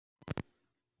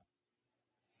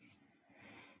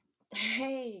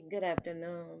Hey, good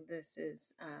afternoon. This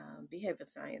is behavior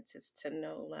scientist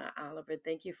Tanola Oliver.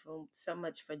 Thank you so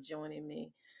much for joining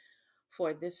me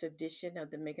for this edition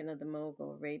of the Making of the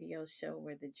Mogul radio show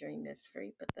where the dream is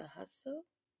free, but the hustle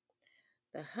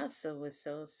is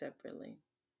sold separately.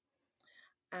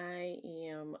 I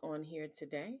am on here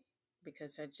today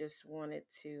because I just wanted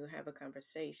to have a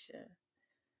conversation.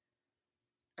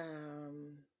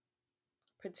 Um,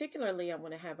 Particularly, I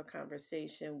want to have a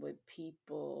conversation with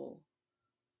people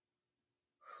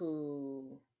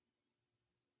who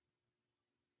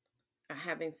are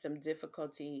having some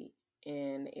difficulty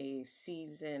in a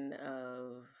season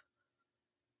of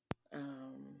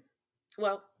um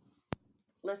well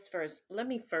let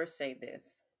me first say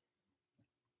this,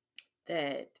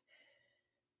 that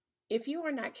if you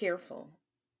are not careful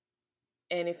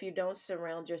and if you don't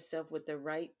surround yourself with the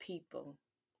right people,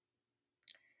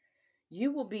 you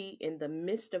will be in the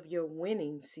midst of your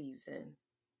winning season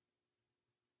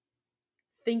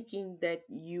thinking that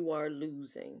you are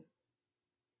losing,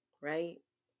 right?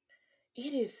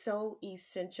 It is so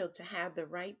essential to have the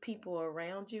right people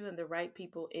around you and the right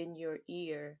people in your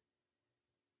ear,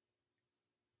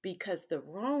 because the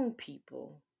wrong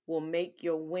people will make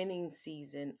your winning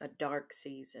season a dark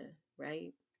season,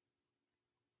 right?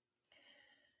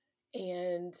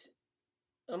 And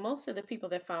most of the people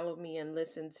that follow me and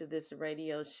listen to this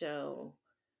radio show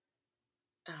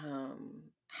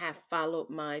have followed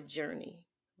my journey,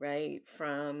 right?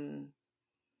 From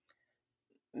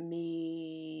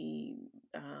me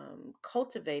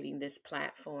cultivating this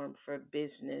platform for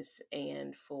business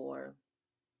and for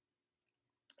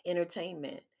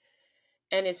entertainment.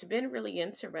 And it's been really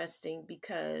interesting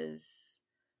because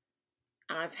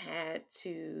I've had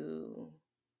to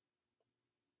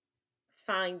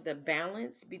find the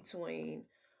balance between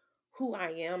who I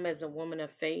am as a woman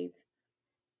of faith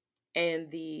and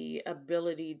the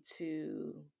ability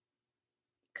to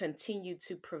continue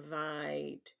to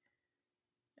provide,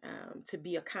 to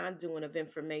be a conduit of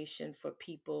information for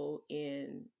people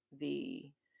in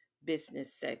the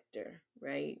business sector,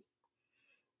 right?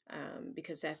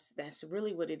 Because that's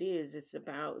really what it is. It's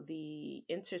about the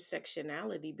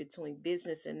intersectionality between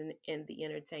business and the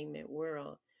entertainment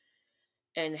world,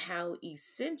 and how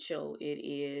essential it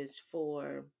is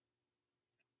for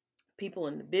people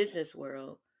in the business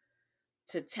world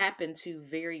to tap into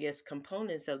various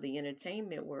components of the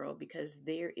entertainment world, because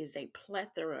there is a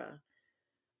plethora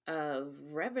of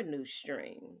revenue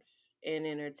streams in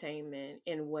entertainment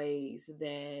in ways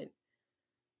that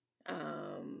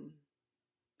um,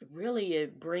 really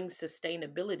it brings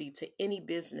sustainability to any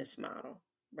business model,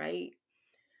 right?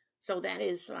 So that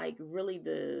is like really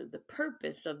the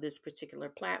purpose of this particular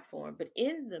platform. But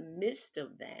in the midst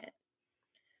of that,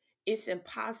 it's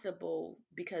impossible,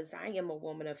 because I am a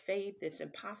woman of faith, it's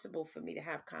impossible for me to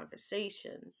have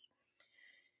conversations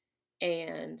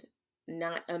and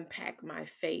not unpack my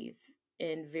faith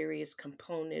in various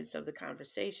components of the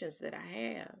conversations that I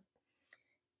have.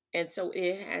 And so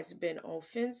it has been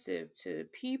offensive to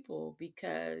people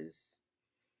because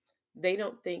they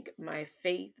don't think my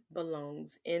faith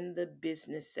belongs in the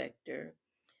business sector.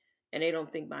 And they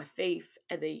don't think my faith,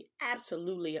 and they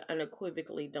absolutely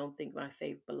unequivocally don't think my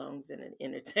faith belongs in an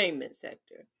entertainment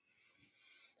sector.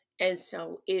 And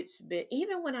so it's been,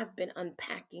 even when I've been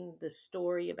unpacking the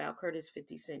story about Curtis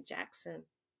 50 Cent Jackson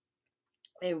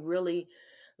and really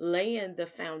laying the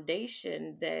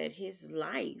foundation that his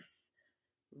life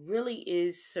really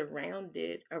is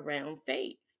surrounded around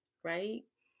faith, right?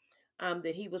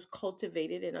 That he was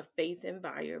cultivated in a faith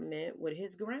environment with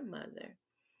his grandmother.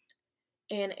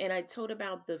 And I told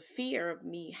about the fear of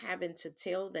me having to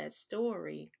tell that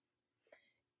story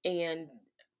and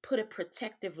put a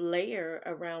protective layer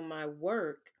around my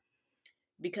work,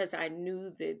 because I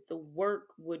knew that the work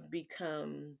would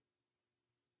become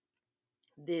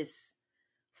this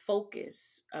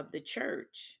focus of the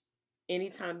church.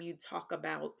 Anytime you talk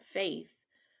about faith,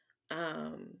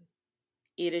 um,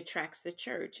 it attracts the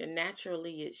church, and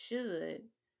naturally it should.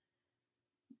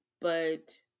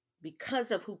 But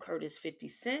because of who Curtis 50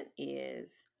 Cent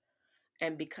is,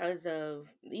 and because of,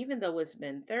 even though it's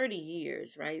been 30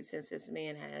 years, right, since this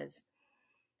man has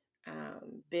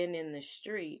been in the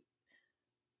street,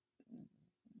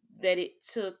 that it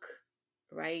took,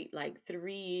 right, like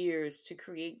 3 years to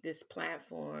create this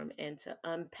platform and to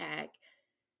unpack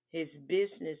his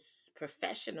business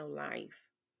professional life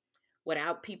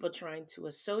without people trying to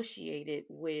associate it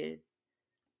with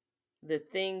the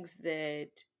things that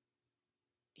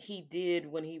he did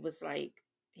when he was like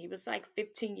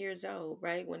 15 years old,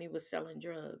 right, when he was selling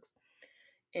drugs.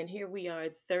 And here we are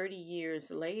 30 years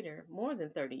later, more than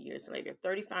 30 years later,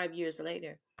 35 years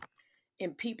later,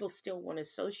 And people still want to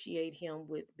associate him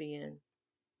with being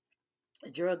a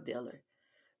drug dealer,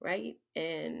 right?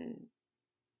 And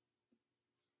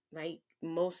like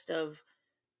most of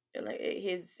like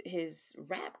his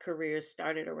rap career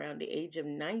started around the age of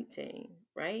 19,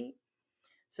 right?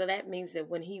 So that means that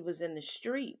when he was in the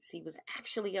streets, he was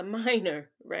actually a minor,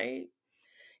 right?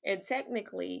 And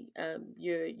technically,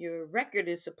 your record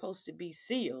is supposed to be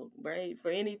sealed, right, for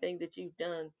anything that you've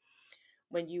done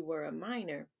when you were a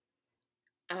minor.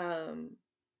 Um,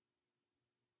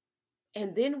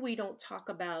 and then we don't talk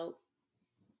about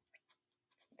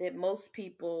that most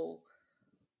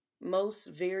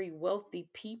very wealthy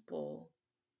people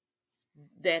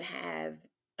that have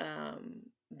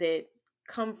that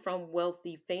come from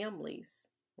wealthy families,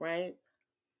 right?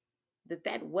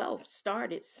 That wealth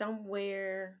started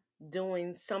somewhere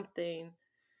doing something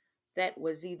that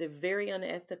was either very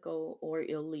unethical or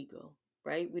illegal,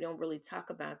 right? We don't really talk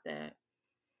about that,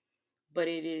 but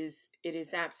it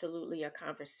is absolutely a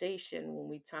conversation when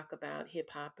we talk about hip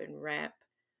hop and rap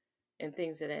and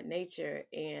things of that nature.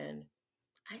 And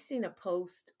I seen a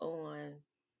post on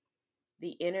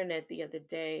the internet the other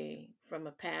day from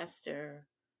a pastor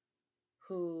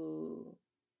who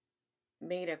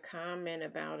made a comment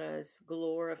about us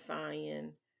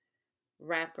glorifying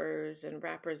rappers and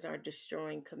rappers are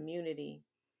destroying community.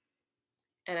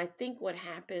 And I think what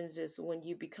happens is when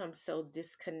you become so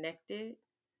disconnected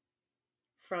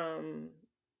from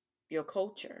your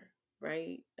culture,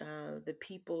 right? The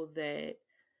people that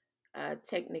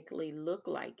technically look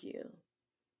like you.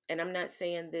 And I'm not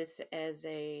saying this as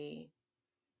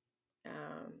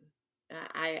um,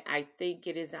 I think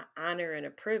it is an honor and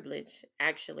a privilege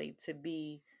actually to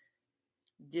be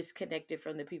disconnected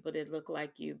from the people that look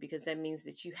like you, because that means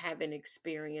that you haven't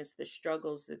experienced the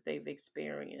struggles that they've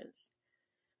experienced.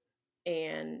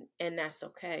 And that's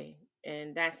okay.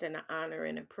 And that's an honor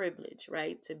and a privilege,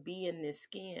 right? To be in this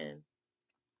skin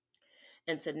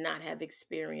and to not have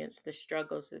experienced the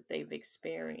struggles that they've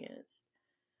experienced.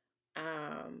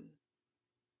 Um,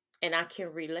 and I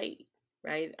can relate,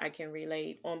 right? I can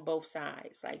relate on both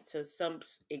sides, like to some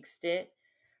extent,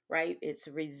 right? It's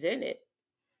resented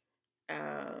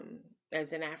um,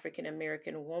 as an African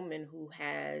American woman who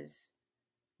has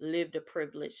lived a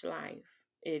privileged life.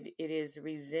 It is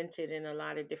resented in a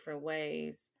lot of different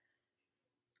ways.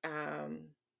 Um,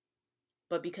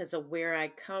 but because of where I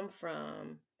come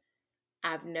from,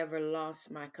 I've never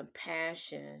lost my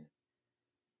compassion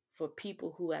for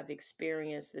people who have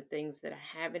experienced the things that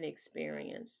I haven't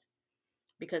experienced,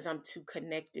 because I'm too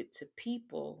connected to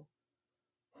people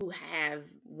who have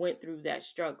went through that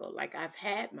struggle. Like I've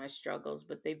had my struggles,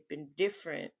 but they've been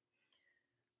different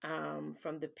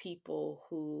from the people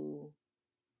who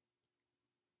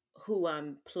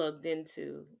I'm plugged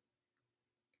into.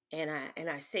 And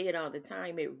I say it all the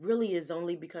time. It really is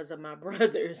only because of my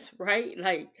brothers, right?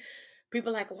 Like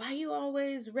people like, why you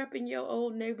always repping your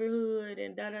old neighborhood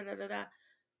and da da da da da.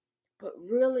 But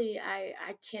really,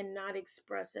 I cannot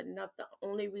express enough. The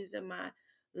only reason my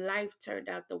life turned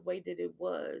out the way that it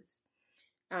was,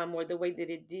 or the way that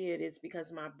it did, is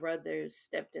because my brothers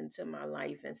stepped into my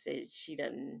life and said she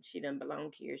doesn't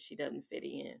belong here. She doesn't fit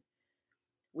in.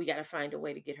 We got to find a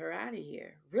way to get her out of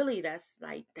here. Really, that's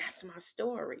my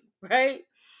story, right?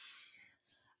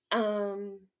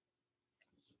 Um,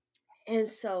 and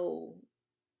so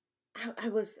I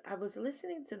was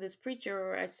listening to this preacher,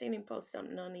 or I seen him post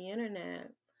something on the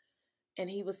internet, and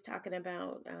he was talking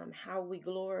about how we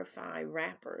glorify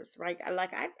rappers, right?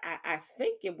 I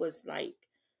think it was like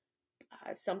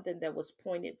something that was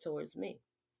pointed towards me.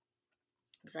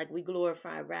 It's like we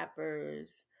glorify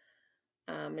rappers,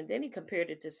 and then he compared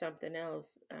it to something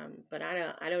else, but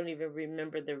I don't even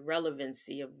remember the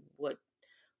relevancy of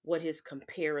what his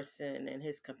comparison and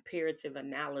his comparative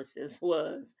analysis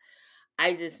was.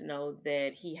 I just know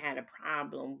that he had a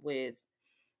problem with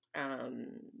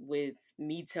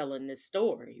me telling this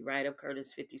story, right, of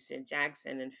Curtis 50 Cent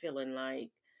Jackson, and feeling like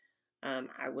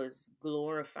I was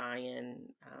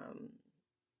glorifying,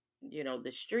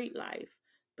 the street life.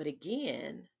 But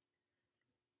again,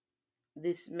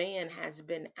 this man has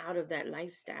been out of that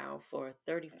lifestyle for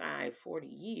 35, 40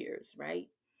 years, right?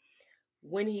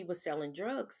 When he was selling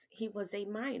drugs, he was a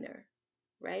minor,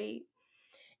 right?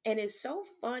 And it's so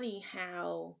funny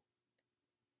how,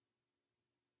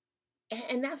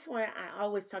 and that's why I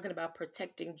always talking about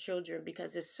protecting children,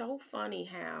 because it's so funny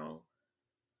how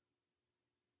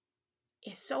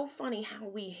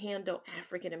we handle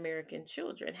African American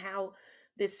children, how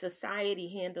this society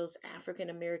handles African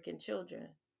American children.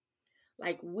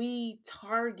 Like we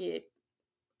target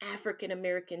African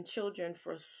American children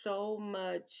for so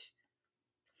much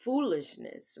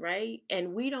foolishness, right?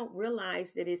 And we don't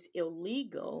realize that it's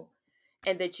illegal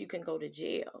and that you can go to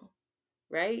jail,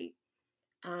 right?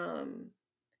 Um,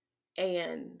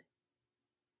 and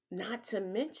not to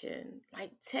mention,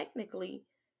 like, technically,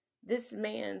 this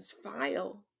man's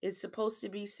file is supposed to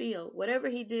be sealed. Whatever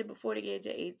he did before the age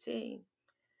of 18,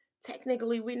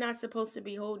 technically, we're not supposed to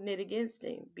be holding it against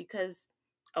him because,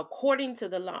 according to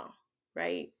the law,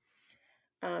 right?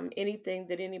 Anything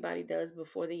that anybody does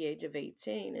before the age of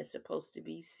 18 is supposed to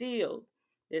be sealed.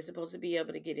 They're supposed to be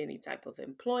able to get any type of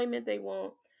employment they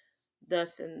want,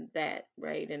 thus and that,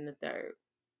 right? And the third.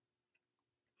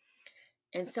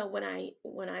 And so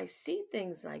when I see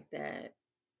things like that,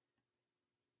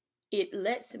 it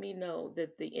lets me know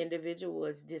that the individual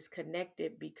is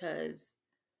disconnected because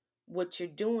what you're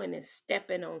doing is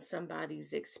stepping on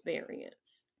somebody's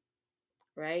experience,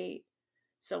 right?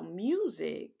 So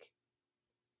music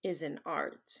is an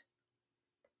art,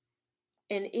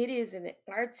 and it is an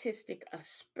artistic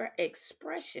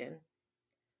expression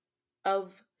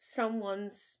of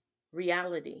someone's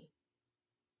reality,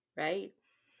 right?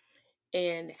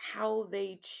 And how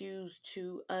they choose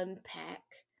to unpack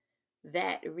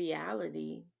that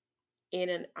reality in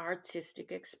an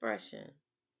artistic expression.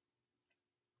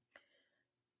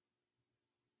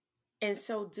 And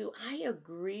so, do I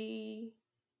agree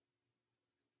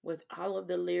with all of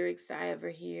the lyrics I ever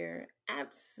hear?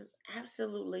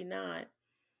 Absolutely not.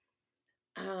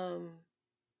 Um,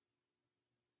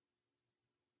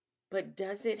 but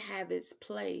does it have its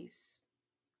place?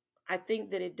 I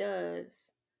think that it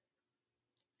does.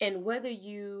 And whether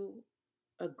you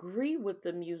agree with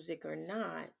the music or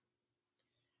not,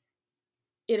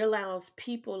 it allows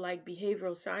people like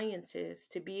behavioral scientists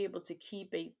to be able to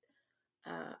keep a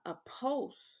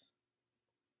pulse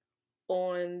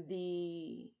on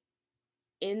the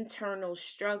internal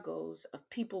struggles of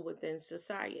people within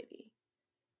society,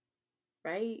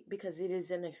 right? Because it is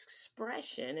an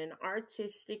expression, an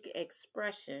artistic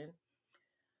expression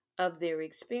of their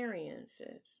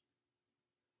experiences.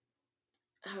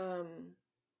 Um,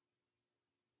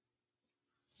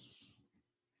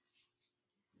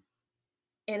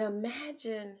 and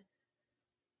imagine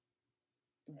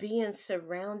being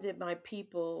surrounded by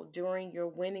people during your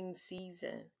winning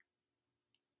season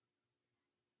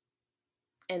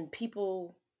and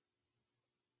people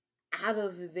out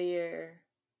of their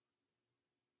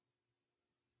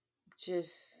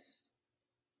just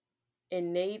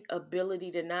innate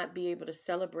ability to not be able to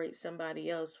celebrate somebody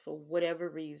else for whatever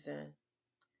reason,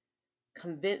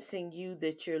 convincing you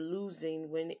that you're losing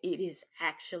when it is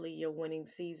actually your winning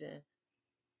season.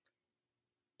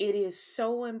 It is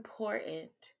so important.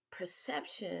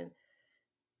 Perception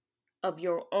of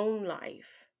your own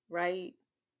life, right,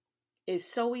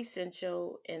 is so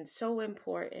essential and so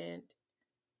important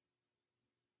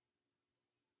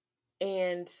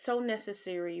and so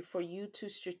necessary for you to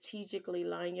strategically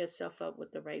line yourself up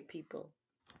with the right people.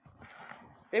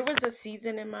 There was a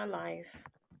season in my life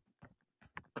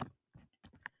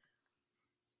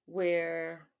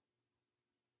where,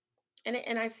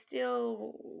 and I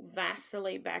still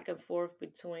vacillate back and forth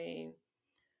between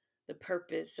the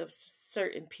purpose of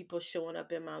certain people showing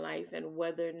up in my life and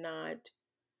whether or not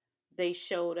they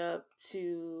showed up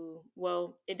to,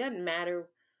 well, it doesn't matter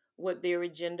what their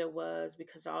agenda was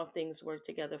because all things work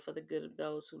together for the good of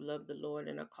those who love the Lord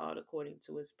and are called according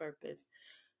to his purpose.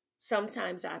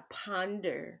 Sometimes I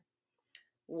ponder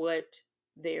what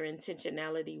their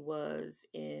intentionality was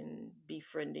in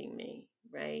befriending me,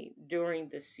 right? During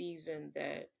the season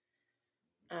that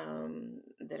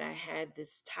I had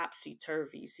this topsy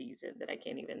turvy season that I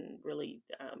can't even really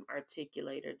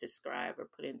articulate or describe or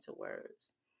put into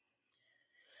words.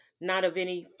 Not of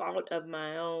any fault of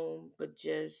my own, but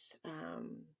just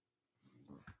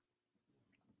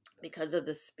because of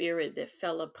the spirit that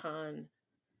fell upon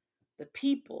the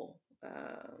people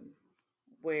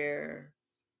where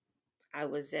I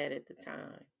was at the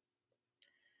time.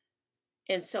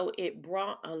 And so it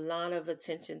brought a lot of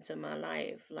attention to my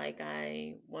life. Like,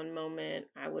 one moment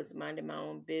I was minding my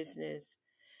own business.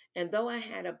 And though I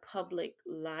had a public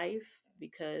life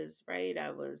because, right,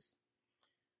 I was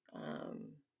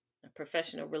a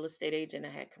professional real estate agent, I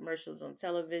had commercials on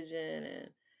television and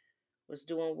was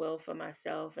doing well for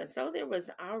myself. And so there was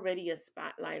already a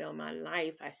spotlight on my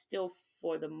life. I still,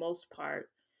 for the most part,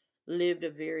 lived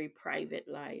a very private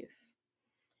life.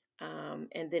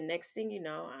 And then next thing you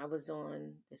know, I was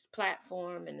on this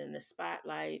platform and in the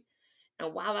spotlight.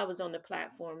 And while I was on the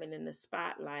platform and in the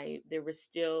spotlight, there were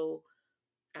still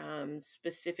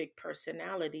specific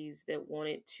personalities that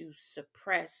wanted to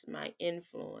suppress my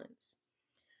influence.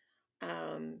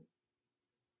 Um,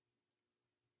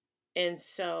 And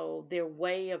so their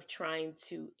way of trying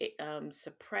to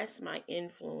suppress my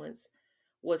influence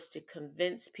was to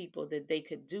convince people that they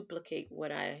could duplicate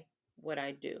what I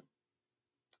do,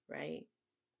 right?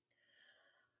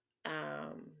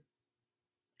 Um,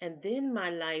 and then my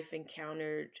life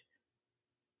encountered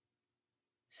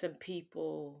some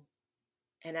people,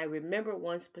 and I remember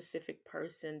one specific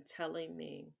person telling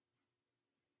me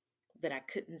that I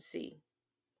couldn't see.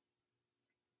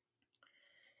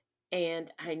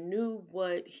 And I knew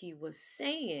what he was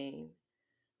saying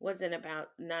wasn't about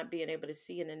not being able to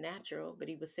see in the natural, but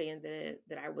he was saying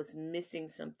that I was missing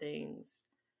some things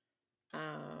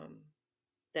um,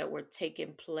 that were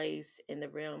taking place in the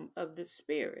realm of the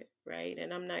spirit, right?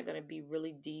 And I'm not going to be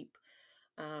really deep.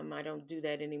 I don't do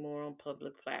that anymore on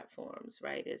public platforms,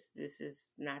 right? This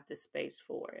is not the space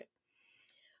for it.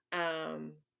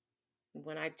 Um,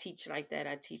 when I teach like that,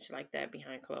 I teach like that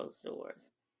behind closed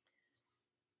doors.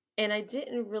 And I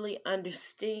didn't really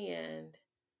understand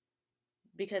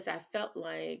because I felt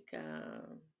like I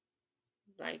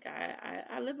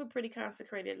live a pretty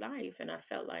consecrated life, and I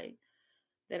felt like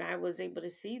that I was able to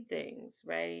see things,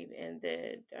 right? And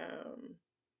that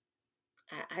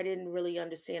I didn't really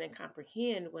understand and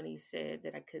comprehend when he said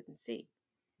that I couldn't see.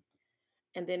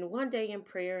 And then one day in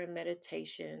prayer and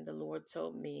meditation, the Lord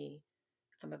told me,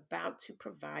 I'm about to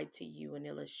provide to you an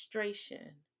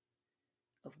illustration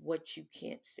of what you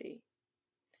can't see.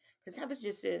 Because I was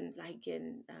just in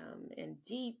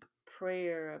deep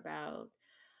prayer about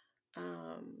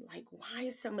like why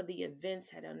some of the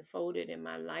events had unfolded in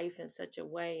my life in such a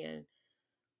way, and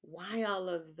why all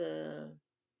of the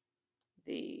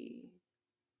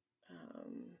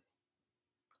um,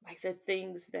 like the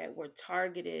things that were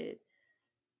targeted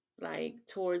like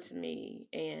towards me,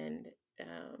 and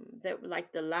that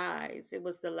like the lies. It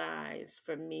was the lies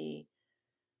for me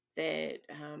that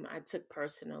I took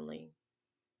personally,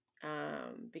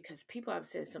 because people have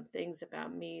said some things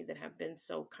about me that have been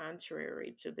so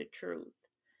contrary to the truth,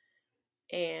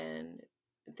 and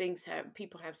things have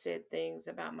people have said things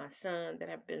about my son that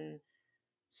have been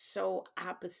so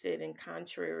opposite and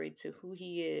contrary to who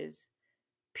he is,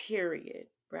 period,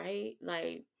 right?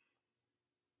 Like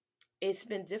it's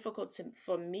been difficult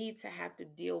for me to have to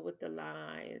deal with the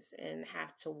lies and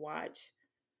have to watch,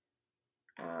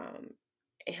 um,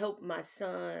 help my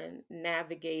son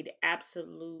navigate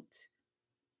absolute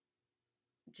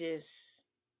just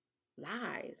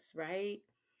lies, right?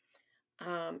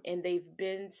 And they've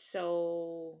been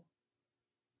so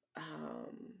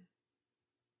um,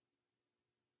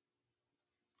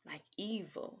 like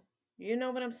evil. You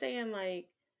know what I'm saying? Like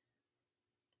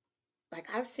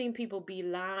I've seen people be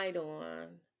lied on,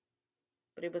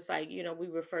 but it was like, we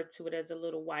refer to it as a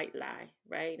little white lie,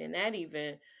 right? And that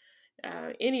even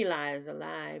any lie is a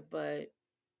lie, but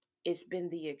it's been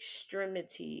the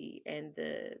extremity and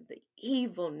the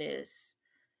evilness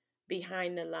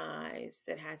behind the lies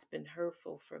that has been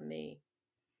hurtful for me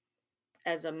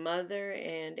as a mother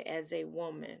and as a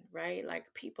woman, right?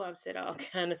 Like people have said all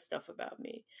kind of stuff about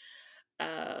me.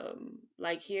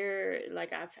 Like here,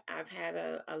 like I've had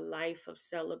a life of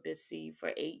celibacy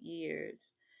for 8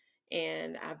 years,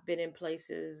 and I've been in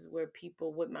places where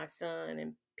people with my son,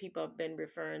 and people have been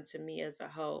referring to me as a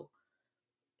hoe,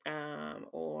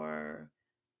 or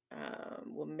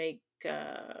will make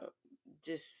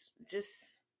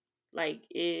just like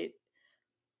it.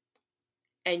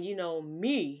 And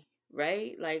me,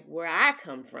 right? Like where I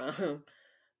come from,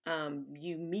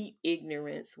 you meet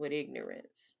ignorance with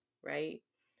ignorance, right?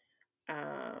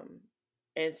 Um,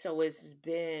 and so it's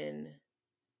been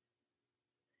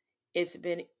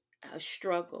a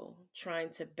struggle trying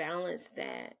to balance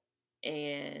that,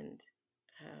 and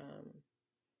um,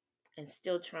 and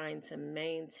still trying to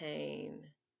maintain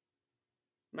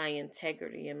my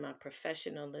integrity and my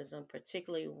professionalism,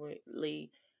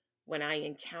 particularly when I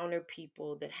encounter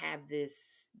people that have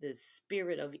this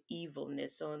spirit of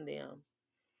evilness on them.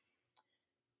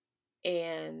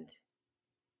 And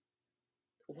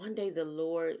one day the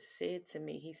Lord said to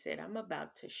me, he said, I'm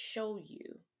about to show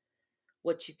you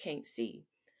what you can't see.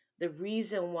 The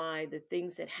reason why the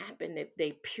things that happen, that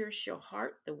they pierce your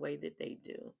heart the way that they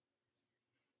do,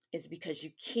 is because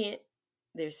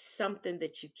there's something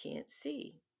that you can't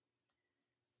see.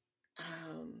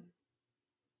 Um,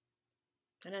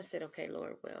 and I said, okay,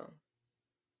 Lord, well,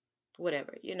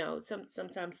 whatever.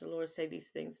 Sometimes the Lord say these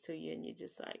things to you, and you're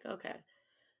just like, okay,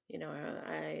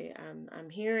 I'm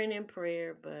hearing in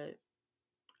prayer, but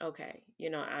okay,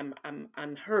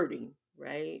 I'm hurting,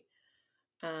 right?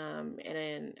 And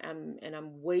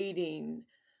I'm waiting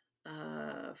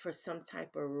for some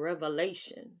type of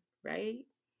revelation, right?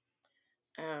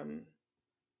 Um,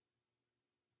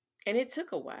 And it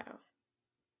took a while.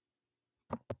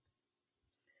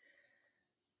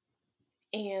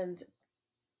 And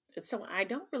so I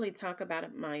don't really talk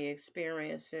about my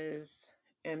experiences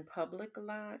in public a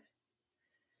lot,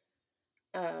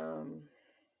 um,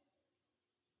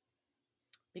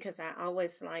 because I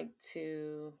always like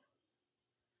to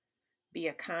be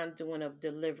a conduit of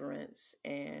deliverance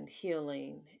and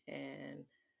healing and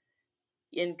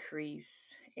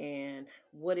increase and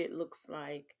what it looks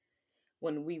like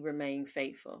when we remain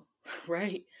faithful,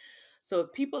 right? So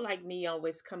if people like me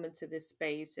always come into this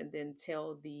space and then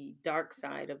tell the dark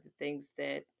side of the things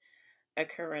that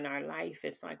occur in our life,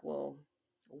 it's like, well,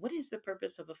 what is the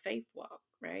purpose of a faith walk,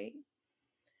 right?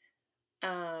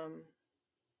 Um,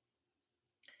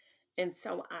 and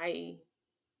so I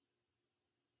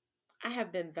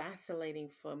have been vacillating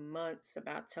for months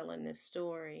about telling this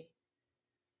story.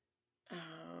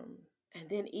 Um, and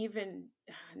then even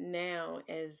now,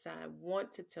 as I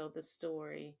want to tell the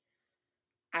story,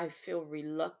 I feel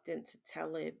reluctant to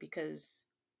tell it because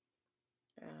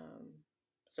um,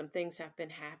 some things have been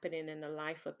happening in the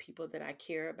life of people that I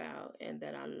care about and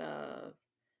that I love.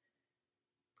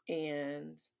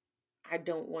 And I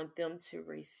don't want them to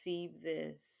receive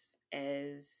this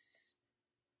as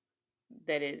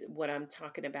that what I'm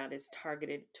talking about is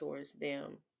targeted towards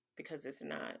them, because it's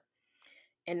not.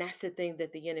 And that's the thing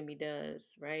that the enemy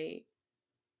does, right?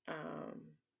 Um,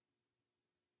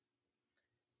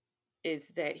 is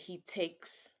that he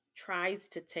tries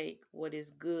to take what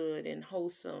is good and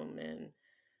wholesome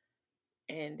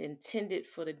and intended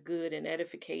for the good and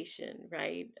edification,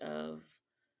 right, of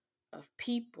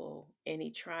people, and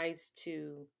he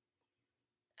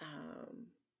um,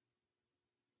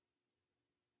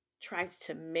 tries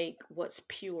to make what's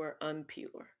pure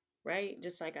unpure, right?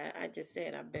 Just like I just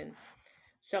said, I've been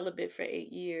celibate for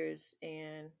 8 years,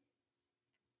 and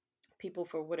people,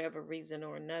 for whatever reason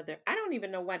or another, I don't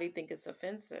even know why they think it's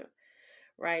offensive,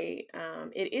 right?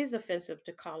 It is offensive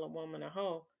to call a woman a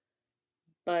hoe,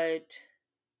 but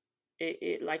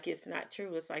it like it's not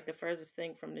true. It's like the furthest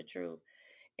thing from the truth.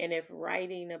 And if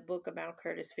writing a book about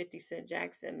Curtis 50 Cent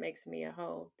Jackson makes me a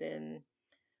hoe, then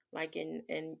like in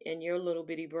your little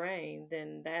bitty brain,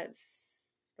 then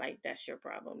that's your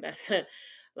problem. That's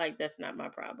like that's not my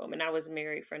problem. And I was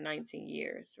married for 19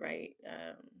 years, right?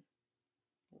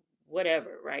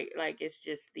 Whatever, right? Like it's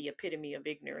just the epitome of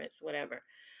ignorance, whatever.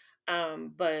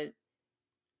 Um, but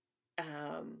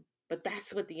but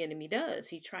that's what the enemy does.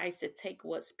 He tries to take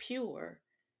what's pure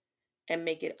and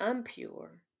make it unpure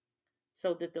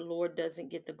so that the Lord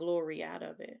doesn't get the glory out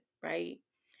of it, right?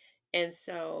 And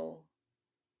so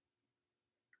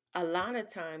a lot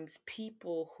of times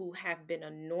people who have been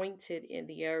anointed in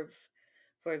the earth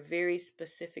for a very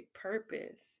specific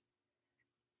purpose,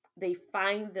 they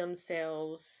find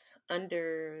themselves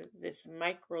under this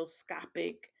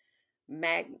microscopic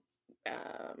mag,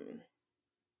 um,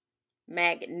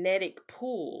 magnetic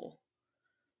pull,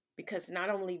 because not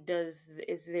only does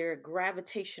is there a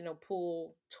gravitational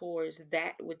pull towards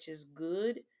that which is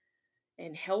good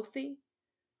and healthy,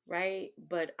 right,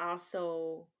 but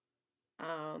also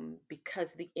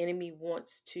because the enemy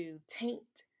wants to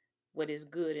taint what is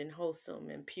good and wholesome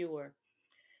and pure.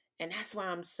 And that's why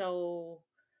I'm so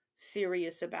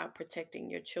serious about protecting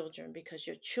your children, because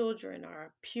your children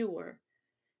are pure,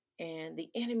 and the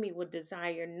enemy would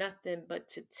desire nothing but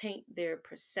to taint their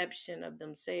perception of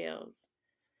themselves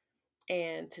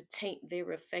and to taint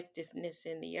their effectiveness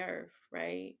in the earth,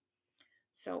 right?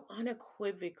 So,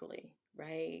 unequivocally,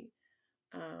 right?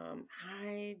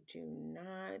 I do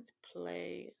not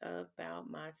play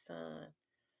about my son.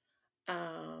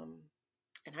 Um,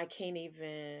 and I can't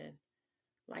even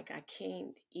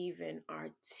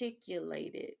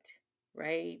articulate it,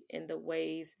 right? In the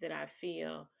ways that I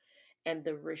feel and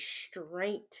the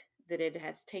restraint that it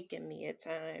has taken me at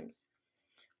times.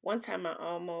 One time I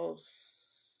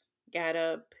almost got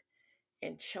up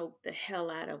and choked the hell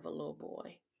out of a little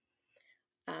boy.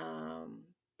 Um,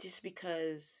 just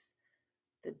because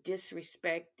the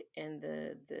disrespect and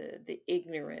the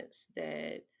ignorance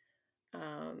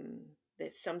um,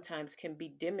 that sometimes can be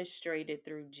demonstrated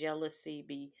through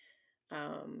jealousy,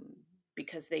 um,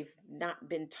 because they've not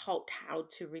been taught how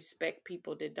to respect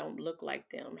people that don't look like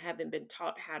them, haven't been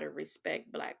taught how to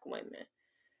respect Black women,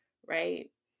 right?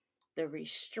 The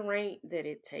restraint that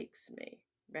it takes me,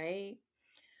 right?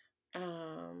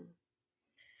 Um,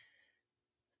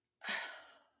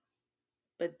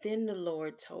 but then the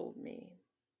Lord told me,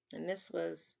 and this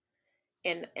was,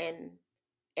 and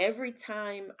every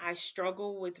time I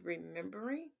struggle with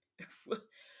remembering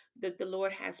that the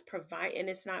Lord has provided, and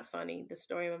it's not funny. The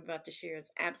story I'm about to share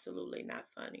is absolutely not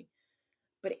funny.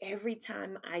 But every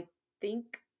time I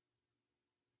think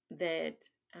that,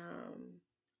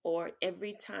 or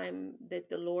every time that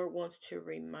the Lord wants to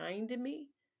remind me,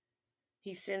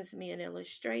 He sends me an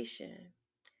illustration.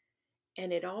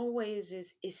 And it always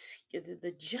is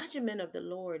the judgment of the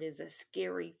Lord is a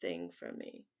scary thing for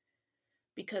me,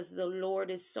 because the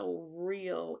Lord is so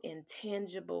real and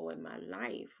tangible in my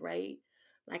life, right?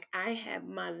 Like I have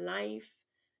my life,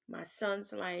 my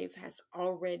son's life has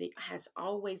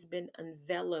always been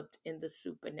enveloped in the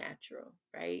supernatural,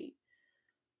 right?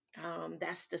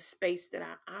 That's the space that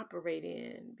I operate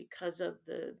in because of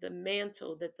the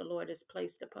mantle that the Lord has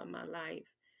placed upon my life.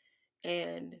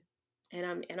 And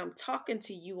I'm talking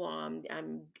to you all.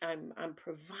 I'm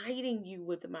providing you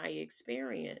with my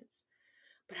experience,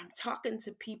 but I'm talking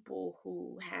to people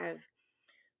who have,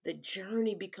 the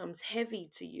journey becomes heavy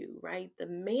to you, right? The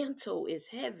mantle is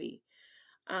heavy.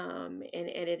 And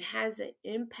it has an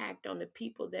impact on the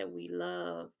people that we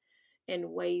love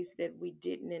in ways that we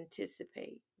didn't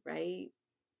anticipate, right?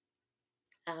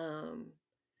 Um,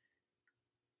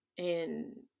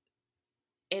 and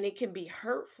and it can be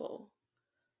hurtful.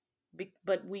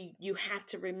 But you have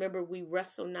to remember, we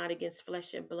wrestle not against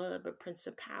flesh and blood, but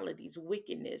principalities,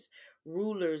 wickedness,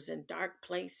 rulers in dark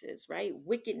places, right?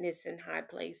 Wickedness in high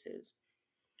places.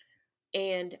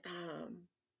 And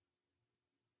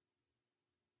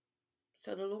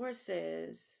so the Lord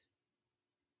says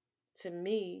to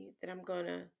me that I'm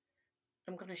gonna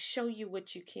show you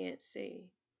what you can't see.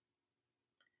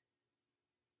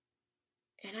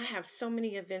 And I have so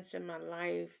many events in my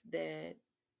life that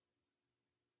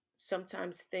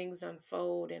sometimes things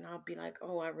unfold and I'll be like,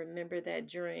 oh, I remember that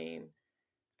dream.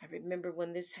 I remember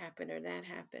when this happened or that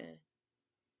happened.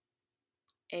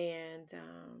 And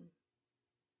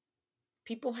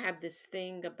people have this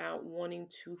thing about wanting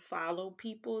to follow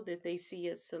people that they see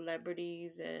as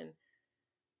celebrities, and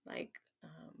like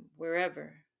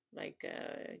wherever, like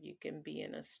you can be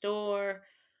in a store,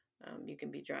 you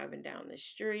can be driving down the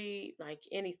street, like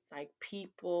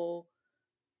people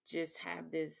just have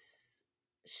this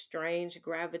strange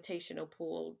gravitational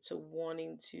pull to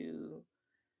wanting to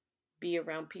be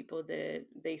around people that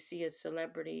they see as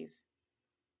celebrities,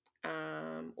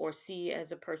 or see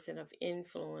as a person of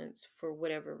influence for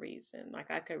whatever reason. Like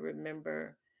I could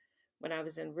remember when I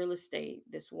was in real estate,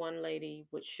 this one lady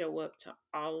would show up to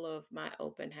all of my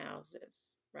open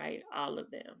houses, right? All of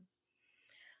them.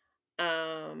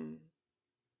 Um,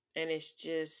 and it's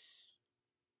just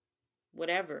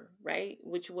whatever, right?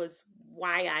 Which was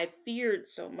why I feared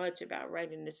so much about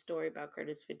writing this story about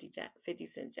Curtis 50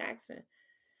 Cent Jackson,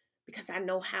 because I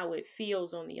know how it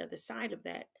feels on the other side of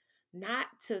that. Not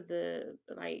to the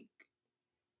like,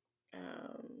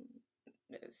 um,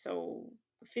 so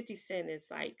 50 Cent is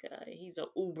like, he's a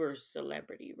Uber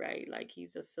celebrity, right? Like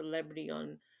he's a celebrity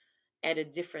on at a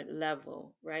different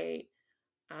level, right?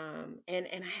 And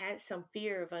I had some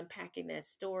fear of unpacking that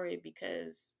story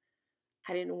because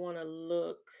I didn't want to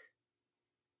look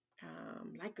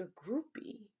like a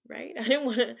groupie, right? I didn't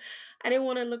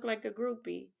want to look like a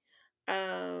groupie.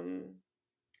 Um,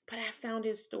 but I found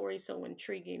his story so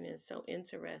intriguing and so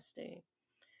interesting.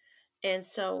 And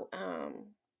so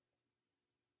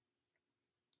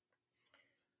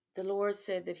the Lord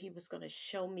said that He was going to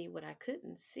show me what I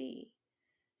couldn't see.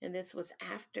 And this was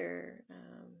after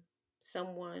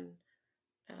someone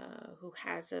who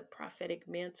has a prophetic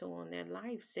mantle on their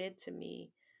life said to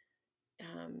me,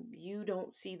 you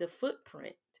don't see the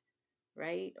footprint,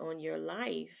 right, on your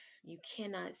life. You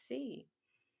cannot see.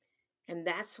 And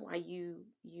that's why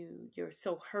you're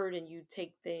so hurt and you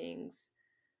take things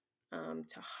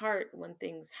to heart when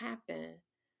things happen,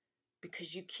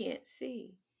 because you can't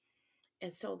see.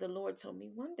 And so the Lord told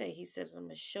me one day, He says, I'm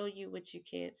going to show you what you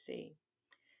can't see.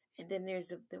 And then there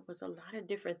was a lot of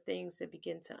different things that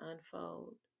began to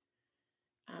unfold.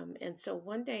 And so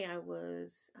one day I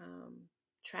was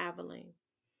traveling,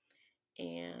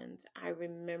 and I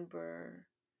remember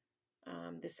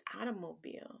this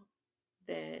automobile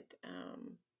that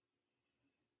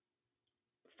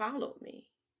followed me,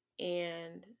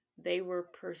 and they were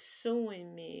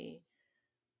pursuing me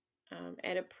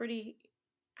at a pretty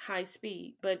high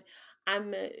speed. But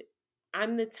I'm a,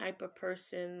 I'm the type of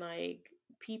person, like,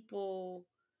 people,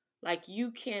 like,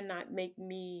 you cannot make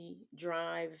me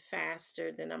drive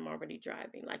faster than I'm already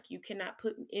driving. Like you cannot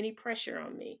put any pressure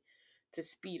on me to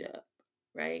speed up,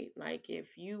 right? Like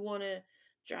if you want to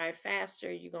drive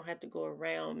faster, you're gonna have to go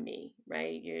around me,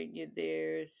 right? You're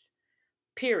there's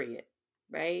period,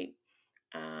 right?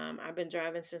 I've been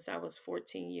driving since I was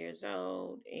 14 years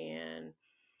old, and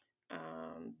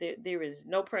there is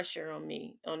no pressure on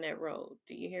me on that road.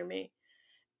 Do you hear me?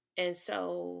 And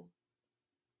so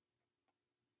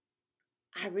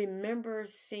I remember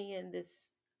seeing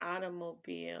this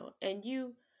automobile, and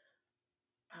you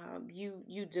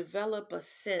develop a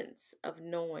sense of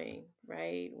knowing,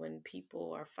 right? When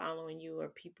people are following you or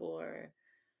people are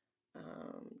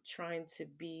trying to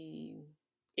be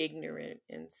ignorant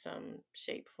in some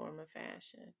shape, form, or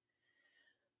fashion.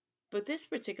 But this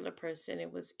particular person,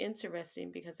 it was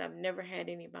interesting because I've never had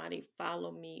anybody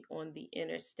follow me on the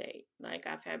interstate. Like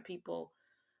I've had people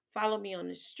follow me on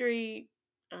the street.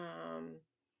 Um,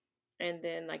 and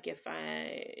then like if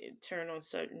I turn on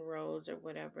certain roads or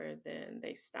whatever, then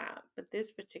they stop. But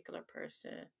this particular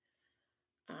person,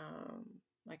 um,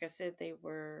 like I said, they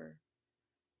were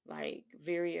like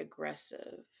very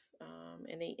aggressive.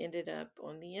 And they ended up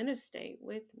on the interstate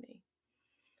with me.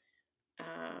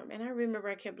 And I remember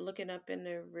I kept looking up in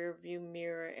the rear view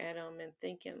mirror at them and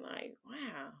thinking like,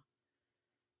 wow,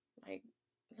 like,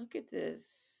 look at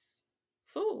this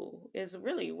fool is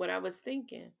really what I was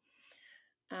thinking.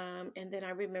 And then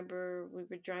I remember we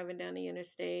were driving down the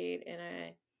interstate and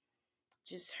I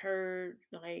just heard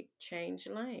like change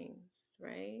lanes,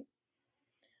 right?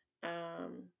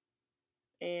 Um,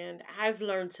 and I've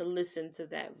learned to listen to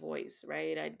that voice,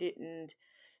 right? I didn't,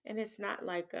 and it's not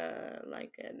like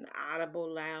an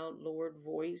audible, loud Lord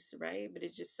voice, right? But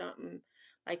it's just something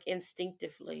like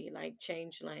instinctively, like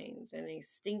change lanes, and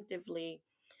instinctively,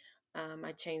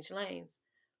 I changed lanes.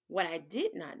 What I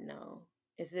did not know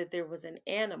is that there was an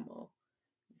animal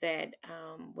that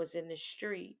was in the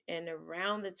street, and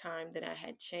around the time that I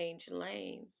had changed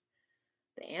lanes,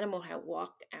 the animal had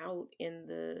walked out in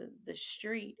the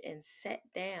street and sat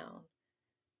down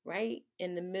right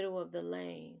in the middle of the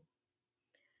lane.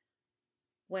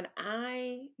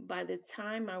 By the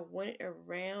time I went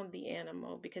around the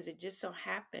animal, because it just so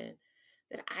happened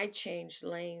that I changed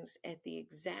lanes at the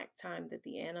exact time that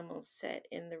the animal sat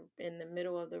in the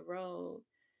middle of the road.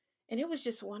 And it was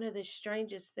just one of the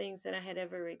strangest things that I had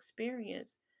ever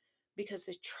experienced because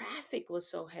the traffic was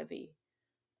so heavy.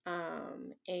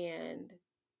 And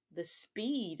the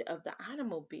speed of the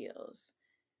automobiles.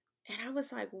 And I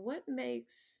was like, what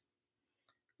makes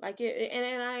like it,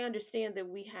 and I understand that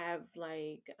we have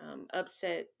like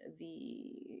upset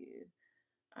the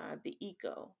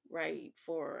eco, right,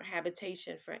 for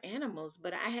habitation for animals,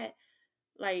 but I had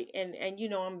like and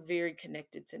I'm very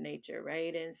connected to nature,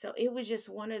 right? And so it was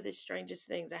just one of the strangest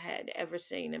things I had ever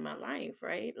seen in my life,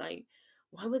 right? Like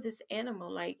why would this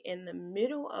animal like in the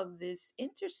middle of this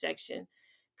intersection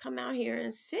come out here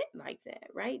and sit like that,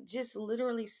 right? Just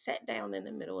literally sat down in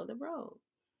the middle of the road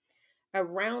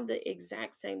around the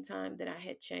exact same time that I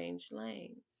had changed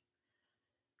lanes.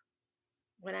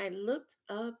 When I looked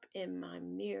up in my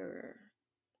mirror,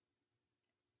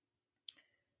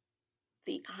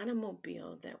 the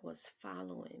automobile that was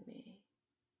following me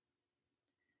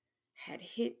had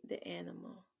hit the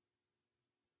animal,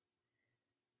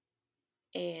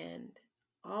 and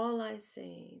all I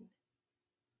seen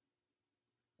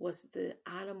was the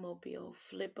automobile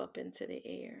flip up into the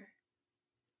air.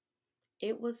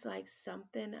 It was like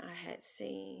something I had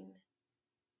seen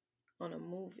on a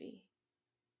movie.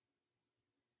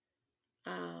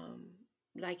 Um,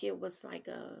 like it was like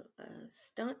a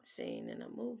stunt scene in a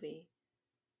movie.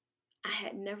 I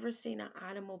had never seen an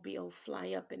automobile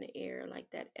fly up in the air like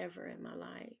that ever in my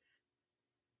life.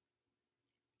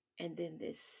 And then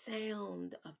this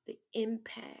sound of the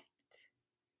impact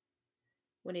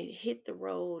when it hit the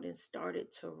road and started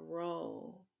to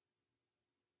roll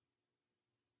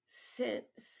sent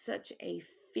such a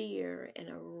fear and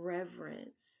a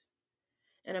reverence.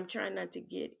 And I'm trying not to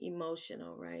get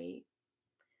emotional, right?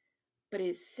 But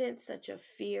it sent such a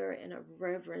fear and a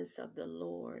reverence of the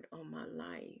Lord on my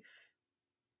life.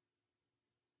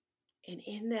 And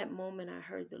in that moment, I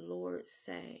heard the Lord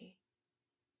say,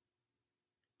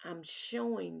 I'm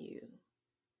showing you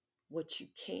what you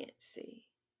can't see.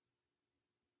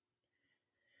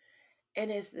 And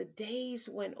as the days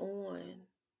went on,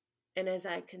 and as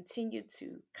I continued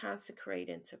to consecrate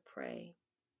and to pray,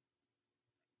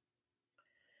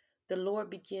 the Lord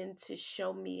began to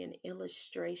show me an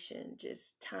illustration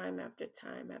just time after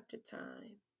time after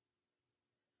time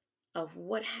of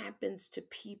what happens to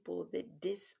people that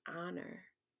dishonor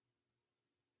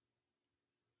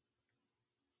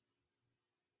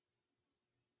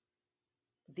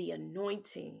the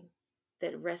anointing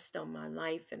that rests on my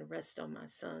life and rests on my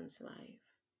son's life.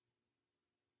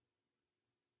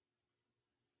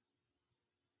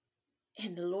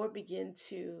 And the Lord began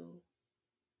to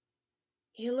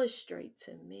illustrate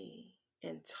to me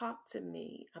and talk to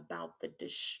me about the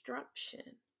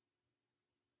destruction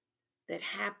that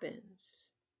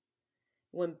happens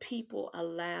when people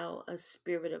allow a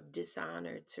spirit of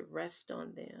dishonor to rest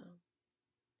on them.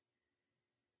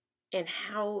 and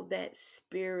how that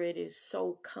spirit is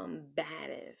so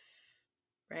combative,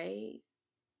 right?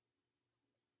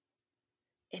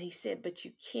 And he said, but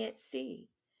you can't see.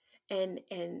 And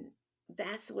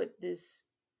that's what this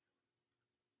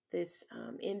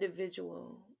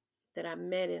individual that I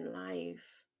met in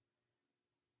life,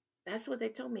 that's what they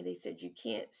told me. They said, you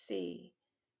can't see.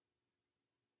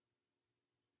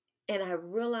 And I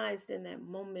realized in that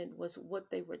moment was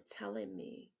what they were telling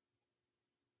me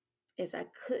is I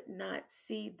could not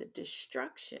see the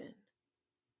destruction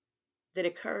that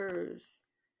occurs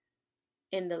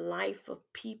in the life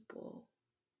of people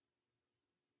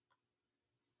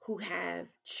who have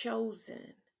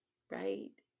chosen,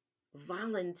 right,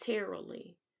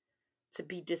 voluntarily to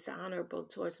be dishonorable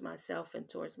towards myself and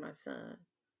towards my son.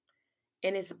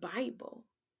 And it's Bible,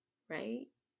 right?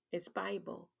 It's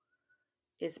Bible.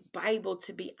 It's Bible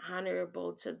to be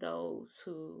honorable to those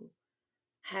who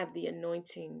have the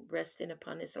anointing resting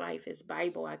upon his life. It's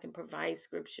Bible. I can provide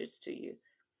scriptures to you.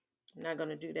 I'm not going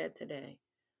to do that today.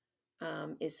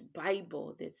 It's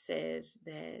Bible that says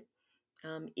that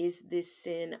is this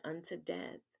sin unto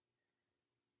death?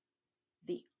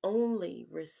 The only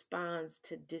response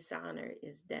to dishonor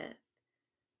is death.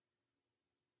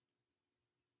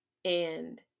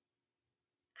 And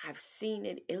I've seen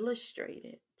it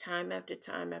illustrated time after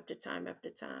time after time after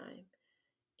time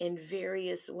in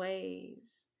various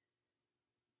ways.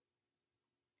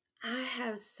 I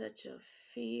have such a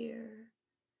fear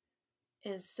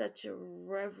and such a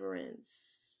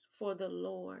reverence for the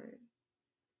Lord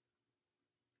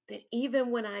that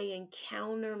even when I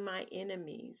encounter my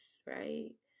enemies, right?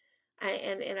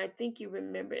 And I think you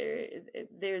remember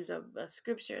there's a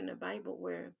scripture in the Bible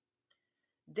where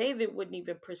David wouldn't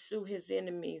even pursue his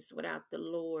enemies without the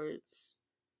Lord's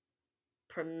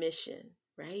permission,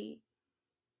 right?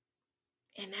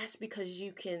 And that's because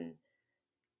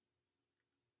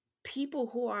people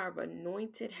who are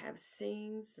anointed have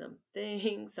seen some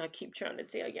things. I keep trying to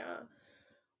tell y'all,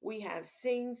 we have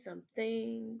seen some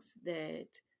things that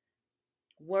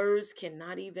words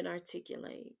cannot even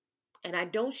articulate. And I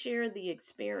don't share the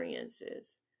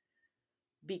experiences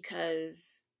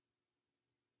because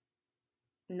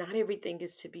not everything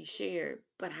is to be shared,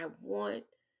 but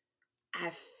I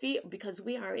feel, because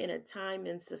we are in a time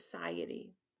in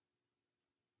society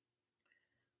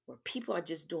where people are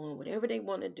just doing whatever they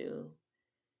want to do.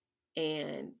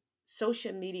 And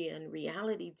social media and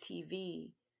reality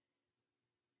TV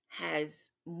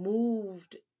has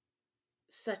moved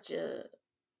such a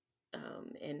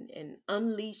and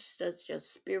unleashed such a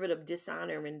spirit of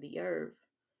dishonor in the earth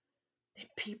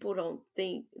that people don't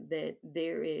think that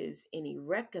there is any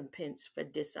recompense for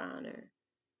dishonor.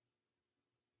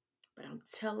 But I'm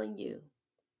telling you,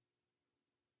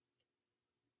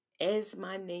 as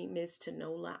my name is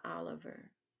Tanola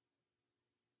Oliver,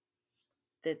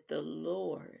 that the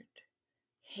Lord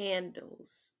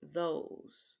handles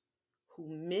those who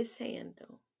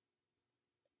mishandle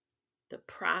the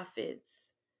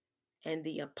prophets and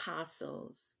the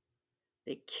apostles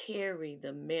that carry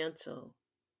the mantle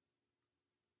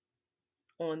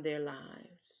on their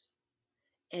lives.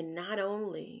 And not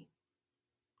only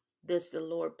does the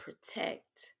Lord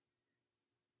protect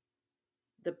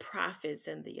the prophets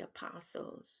and the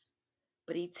apostles,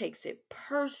 but he takes it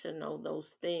personal,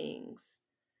 those things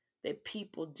that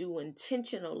people do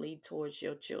intentionally towards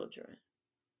your children,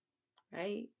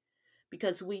 right?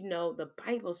 Because we know the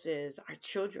Bible says our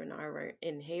children are our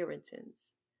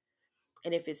inheritance.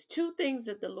 And if it's two things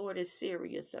that the Lord is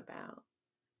serious about,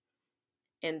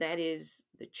 and that is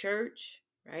the church,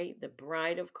 right? The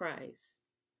bride of Christ.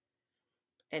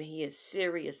 And he is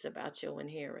serious about your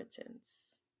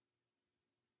inheritance.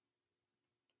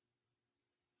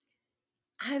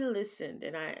 I listened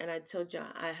and I told you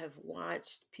I've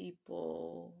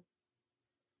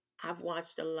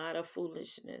watched a lot of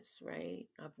foolishness, right?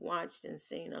 I've watched and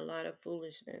seen a lot of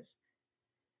foolishness,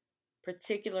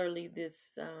 particularly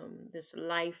this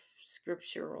life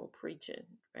scriptural preaching,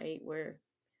 right? Where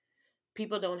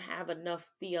people don't have enough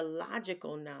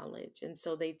theological knowledge. And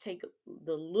so they take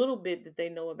the little bit that they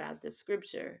know about the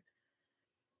scripture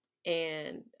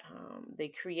and they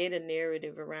create a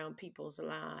narrative around people's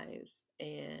lives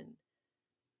and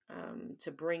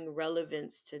to bring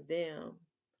relevance to them.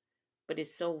 But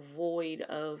it's so void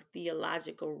of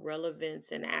theological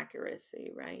relevance and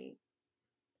accuracy, right?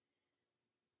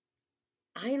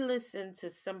 I listened to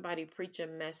somebody preach a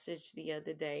message the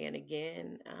other day, and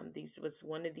again, this was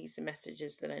one of these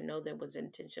messages that I know that was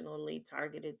intentionally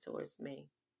targeted towards me.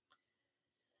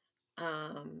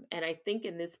 And I think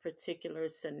in this particular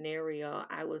scenario,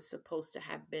 I was supposed to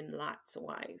have been Lot's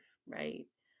wife, right?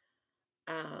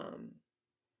 Um,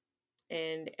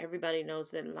 And everybody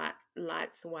knows that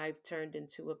Lot's wife turned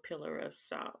into a pillar of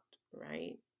salt,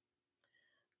 right?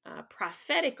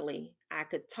 Prophetically, I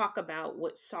could talk about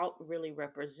what salt really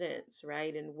represents,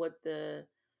 right? And what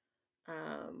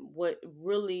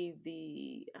really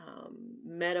the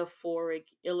metaphoric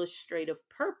illustrative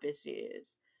purpose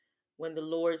is when the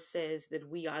Lord says that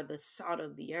we are the salt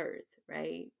of the earth,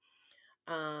 right?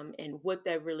 And what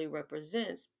that really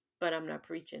represents. But I'm not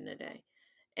preaching today.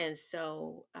 And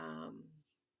so I'm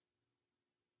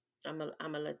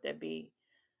gonna let that be.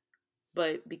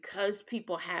 But because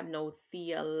people have no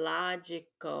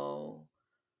theological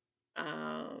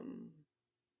um,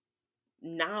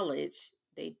 knowledge,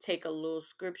 they take a little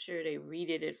scripture, they read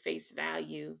it at face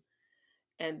value,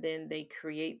 and then they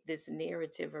create this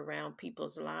narrative around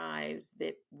people's lives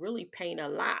that really paint a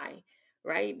lie,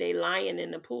 right? They lying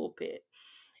in the pulpit.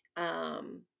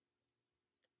 Um,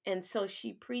 and so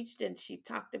she preached and she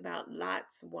talked about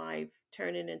Lot's wife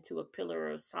turning into a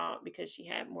pillar of salt because she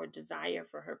had more desire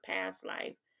for her past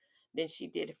life than she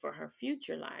did for her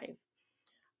future life.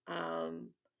 Um,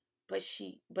 but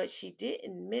she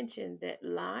didn't mention that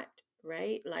Lot,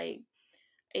 right? Like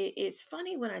it's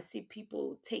funny when I see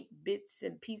people take bits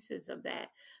and pieces of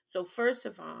that. So first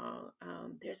of all,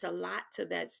 there's a lot to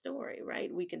that story,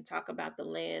 right? We can talk about the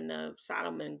land of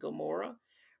Sodom and Gomorrah,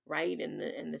 right,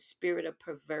 and the spirit of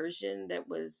perversion that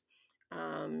was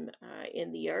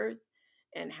in the earth,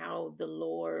 and how the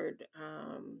Lord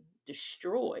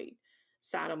destroyed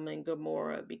Sodom and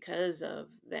Gomorrah because of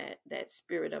that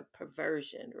spirit of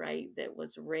perversion, right, that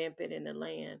was rampant in the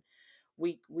land.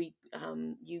 We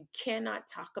you cannot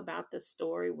talk about the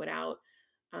story without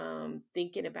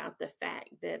thinking about the fact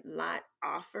that Lot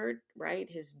offered, right,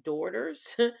 his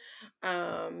daughters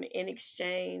in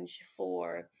exchange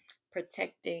for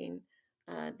protecting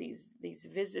these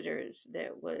visitors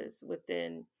that was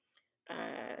within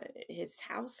his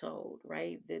household,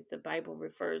 right, that the Bible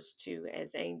refers to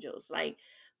as angels. Like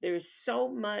there's so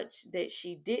much that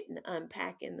she didn't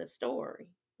unpack in the story,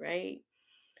 right?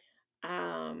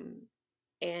 um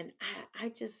and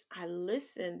I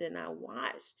listened and I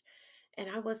watched, and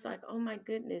I was like, oh my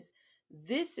goodness,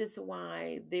 this is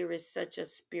why there is such a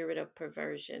spirit of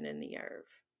perversion in the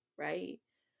earth, right?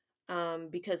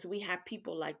 Because we have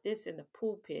people like this in the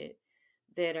pulpit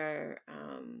that are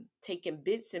taking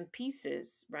bits and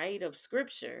pieces, right, of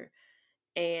scripture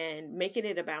and making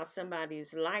it about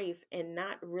somebody's life and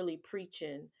not really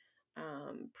preaching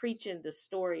the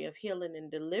story of healing and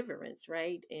deliverance,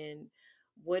 right? And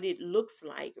what it looks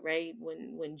like, right,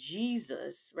 when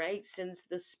Jesus, right, sends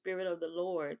the spirit of the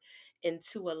Lord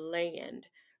into a land,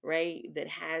 right, that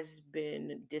has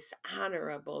been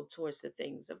dishonorable towards the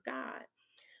things of God.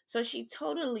 So she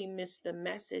totally missed the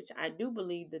message. I do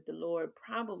believe that the Lord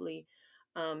probably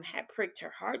had pricked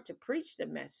her heart to preach the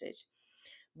message,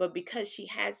 but because she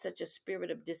had such a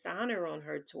spirit of dishonor on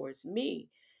her towards me,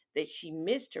 that she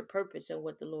missed her purpose and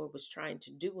what the Lord was trying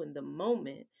to do in the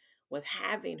moment with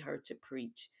having her to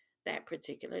preach that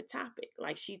particular topic.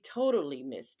 Like she totally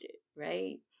missed it,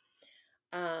 right?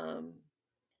 Um,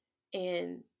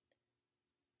 and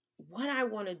what I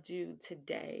want to do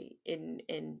today, in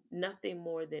nothing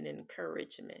more than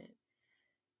encouragement,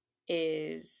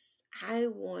 is I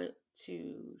want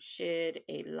to shed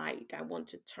a light. I want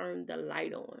to turn the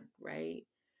light on, right?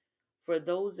 For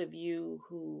those of you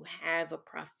who have a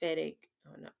prophetic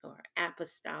or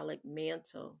apostolic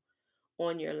mantle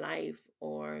on your life,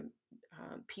 or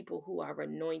people who are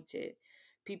anointed,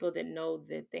 people that know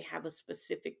that they have a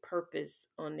specific purpose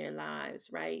on their lives,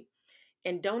 right?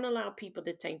 And don't allow people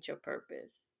to taint your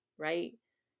purpose, right?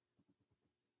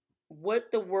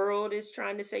 What the world is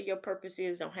trying to say your purpose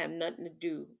is don't have nothing to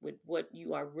do with what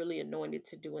you are really anointed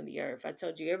to do in the earth. I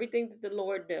told you, everything that the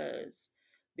Lord does,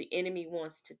 the enemy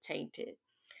wants to taint it.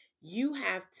 You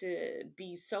have to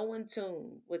be so in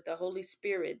tune with the Holy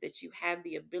Spirit that you have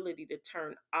the ability to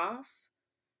turn off,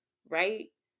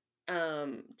 right?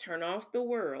 Turn off the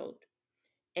world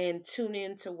and tune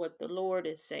into what the Lord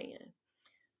is saying.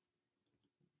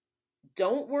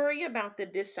 Don't worry about the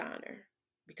dishonor,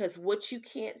 because what you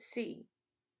can't see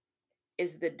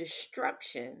is the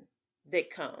destruction that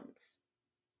comes.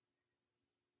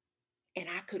 And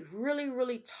I could really,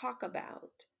 really talk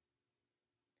about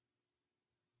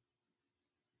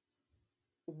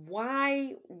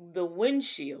why the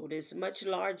windshield is much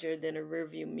larger than a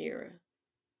rearview mirror,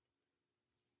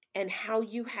 and how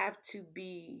you have to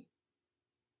be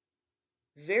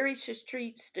very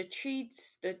strategic,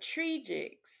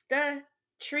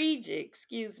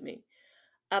 excuse me,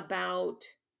 about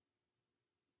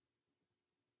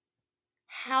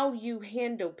how you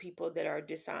handle people that are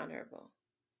dishonorable,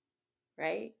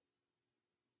 right?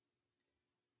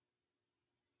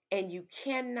 and you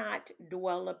cannot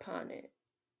dwell upon it.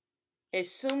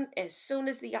 As soon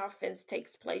as the offense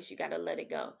takes place, you got to let it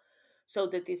go, so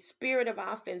that the spirit of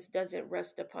offense doesn't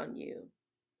rest upon you.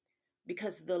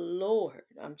 Because the Lord,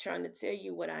 I'm trying to tell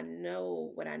you what I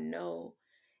know,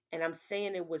 and I'm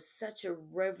saying it with such a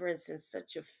reverence and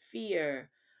such a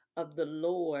fear of the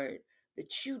Lord,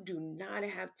 that you do not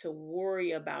have to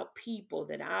worry about people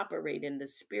that operate in the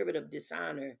spirit of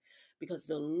dishonor, because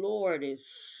the Lord is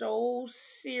so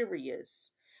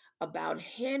serious about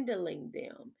handling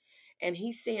them. And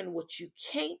He's saying what you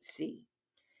can't see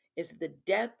is the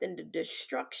death and the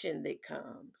destruction that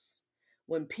comes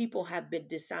when people have been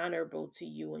dishonorable to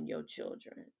you and your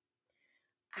children.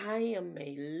 I am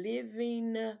a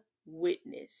living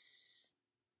witness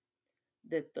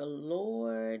that the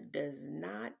Lord does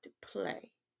not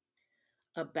play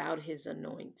about His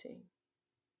anointing.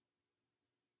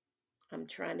 I'm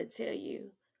trying to tell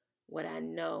you what I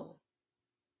know.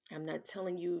 I'm not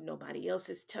telling you nobody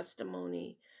else's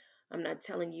testimony. I'm not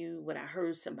telling you what I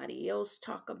heard somebody else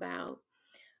talk about.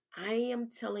 I am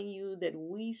telling you that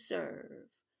we serve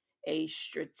a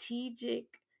strategic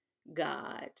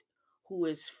God who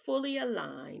is fully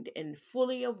aligned and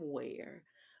fully aware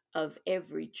of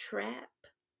every trap,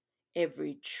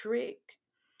 every trick,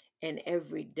 and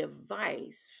every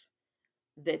device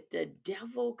that the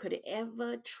devil could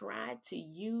ever try to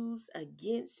use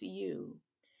against you,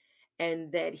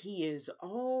 and that he is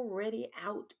already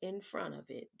out in front of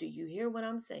it. Do you hear what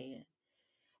I'm saying?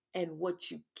 And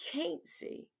what you can't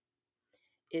see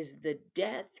is the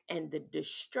death and the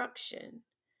destruction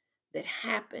that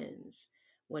happens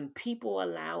when people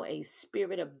allow a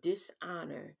spirit of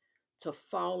dishonor to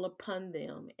fall upon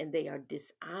them, and they are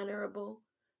dishonorable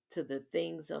to the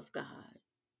things of God.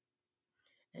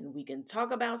 And we can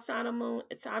talk about Sodom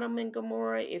and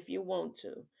Gomorrah if you want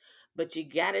to, but you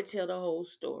got to tell the whole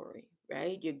story,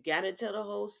 right? You got to tell the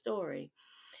whole story.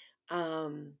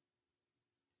 Um,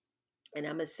 and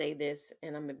I'm going to say this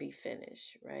and I'm going to be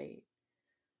finished, right?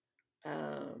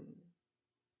 Um,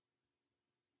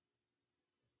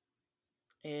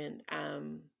 and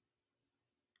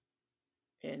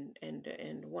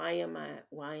and why am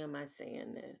I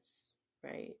saying this,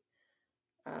 right?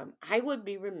 I would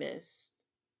be remiss,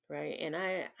 right? And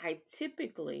I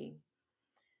typically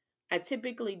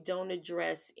don't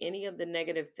address any of the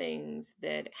negative things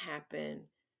that happen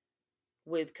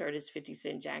with Curtis 50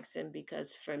 Cent Jackson,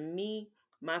 because for me,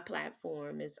 my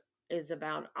platform is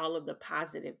about all of the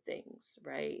positive things,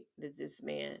 right, that this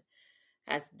man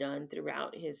has done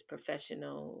throughout his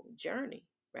professional journey,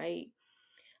 right?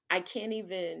 I can't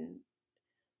even,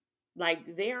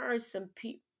 like, there are some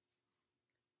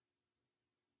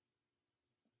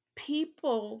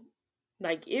people,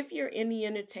 like, if you're in the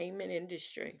entertainment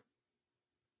industry,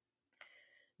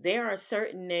 there are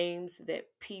certain names that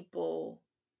people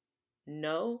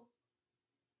know,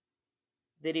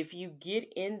 that if you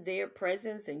get in their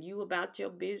presence and you about your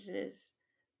business,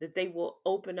 that they will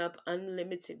open up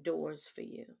unlimited doors for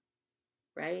you,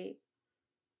 right?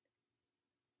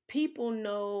 People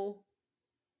know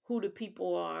who the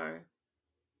people are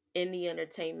in the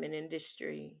entertainment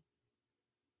industry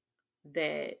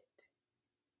that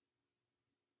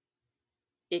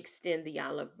extend the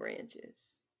olive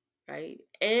branches, right?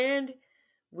 And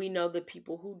we know the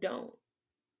people who don't,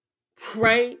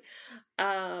 right?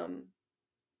 Um,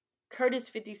 Curtis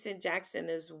 50 Cent Jackson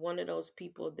is one of those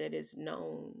people that is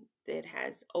known, that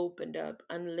has opened up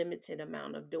unlimited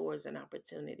amount of doors and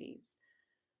opportunities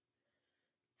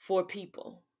for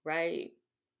people, right?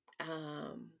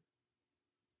 Um,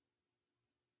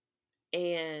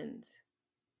 and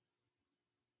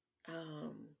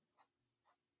um,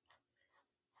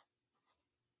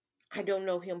 I don't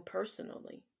know him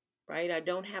personally, right? I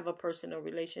don't have a personal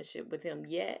relationship with him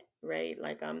yet, right?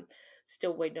 Like, I'm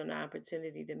still waiting on the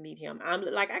opportunity to meet him. I'm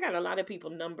like, I got a lot of people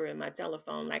number in my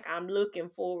telephone. Like, I'm looking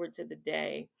forward to the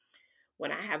day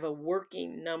when I have a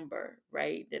working number,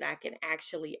 right, that I can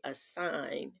actually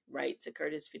assign, right, to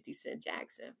Curtis 50 Cent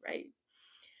Jackson, right?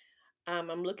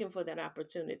 I'm looking for that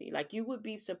opportunity. Like, you would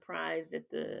be surprised at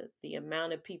the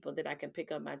amount of people that I can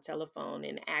pick up my telephone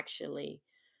and actually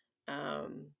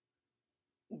um,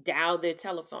 dial their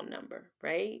telephone number,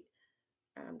 right?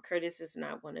 Curtis is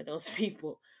not one of those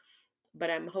people,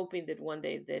 but I'm hoping that one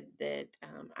day that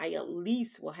I at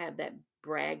least will have that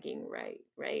bragging right,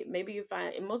 right? Maybe if I,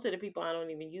 and most of the people, I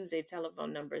don't even use their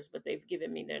telephone numbers, but they've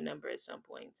given me their number at some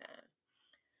point in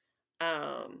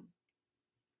time.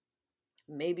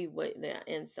 Maybe what,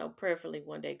 and so prayerfully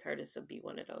one day Curtis will be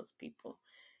one of those people.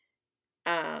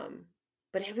 Um,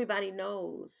 but everybody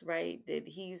knows, right, that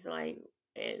he's like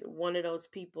one of those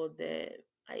people that,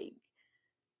 like,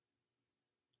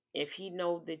 if he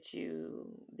know that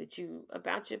you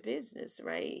about your business,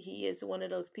 right? He is one of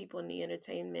those people in the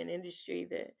entertainment industry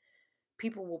that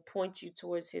people will point you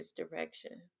towards his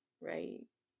direction, right?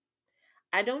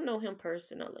 I don't know him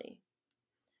personally,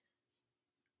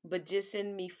 but just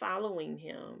in me following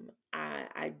him,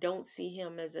 I don't see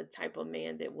him as a type of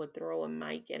man that would throw a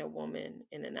mic at a woman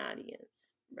in an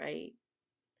audience, right?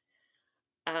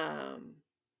 Um,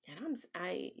 and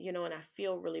and I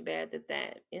feel really bad that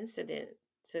that incident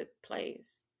took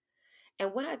place.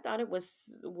 And what I thought it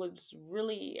was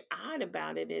really odd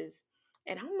about it is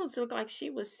it almost looked like she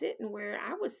was sitting where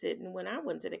I was sitting when I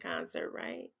went to the concert,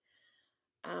 right?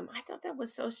 I thought that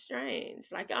was so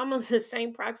strange, like almost the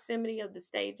same proximity of the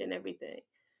stage and everything.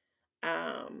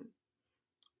 Um,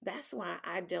 that's why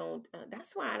I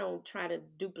don't try to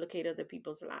duplicate other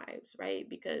people's lives, right?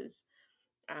 Because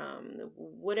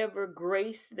whatever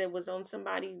grace that was on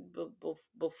somebody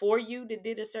before you that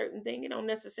did a certain thing, it don't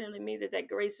necessarily mean that that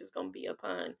grace is going to be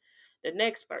upon the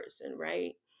next person,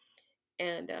 right?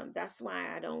 And that's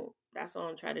why I don't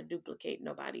try to duplicate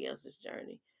nobody else's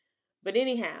journey. But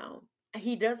anyhow,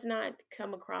 he does not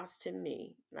come across to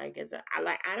me like as a I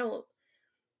like I don't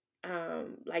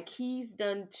like he's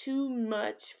done too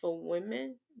much for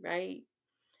women, right?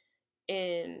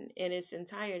 In its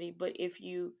entirety. But if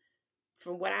you,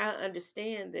 from what I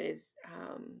understand, that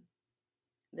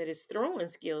his throwing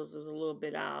skills is a little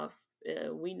bit off.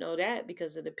 We know that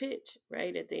because of the pitch,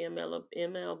 right? At the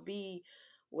MLB,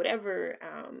 whatever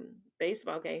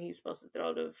baseball game he's supposed to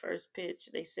throw the first pitch,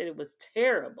 they said it was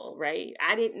terrible, right?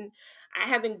 I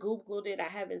haven't Googled it, I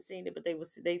haven't seen it, but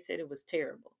they said it was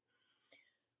terrible.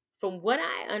 From what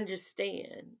I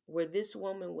understand, where this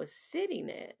woman was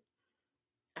sitting at,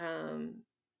 um,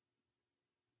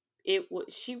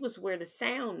 she was where the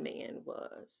sound man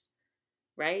was,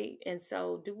 right? And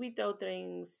so, do we throw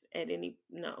things at any?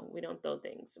 No, we don't throw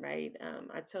things, right?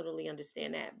 I totally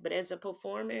understand that. But as a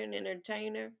performer and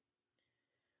entertainer,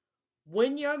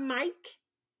 when your mic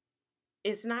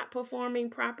is not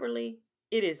performing properly,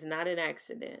 it is not an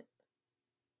accident.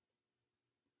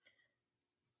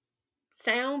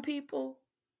 Sound people,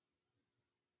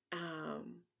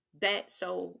 um, that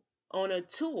so on a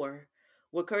tour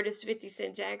with Curtis 50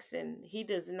 Cent Jackson, he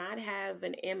does not have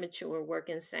an amateur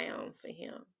working sound for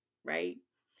him, right?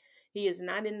 He is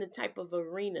not in the type of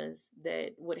arenas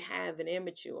that would have an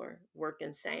amateur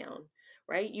working sound,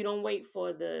 right? You don't wait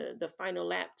for the final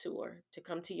lap tour to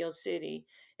come to your city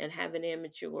and have an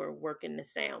amateur working the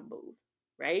sound booth,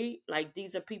 right? Like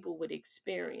these are people with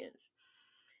experience.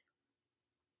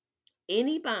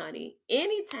 Anybody,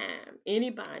 anytime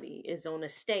anybody is on a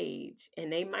stage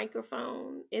and a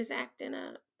microphone is acting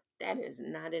up, that is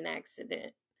not an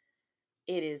accident.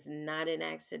 It is not an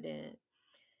accident.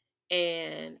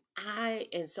 And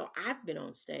so I've been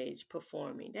on stage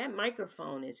performing. That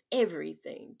microphone is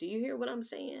everything. Do you hear what I'm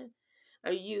saying?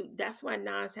 That's why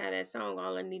Nas had that song,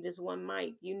 All I Need Is One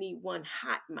Mic. You need one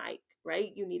hot mic,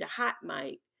 right? You need a hot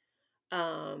mic.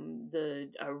 The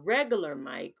a regular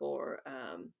mic or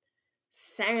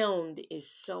sound is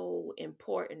so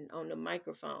important on the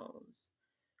microphones.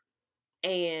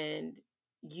 And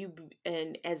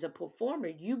and as a performer,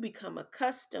 you become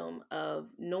accustomed of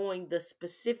knowing the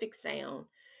specific sound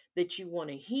that you want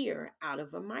to hear out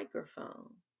of a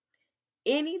microphone.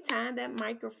 Anytime that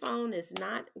microphone is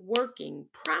not working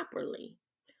properly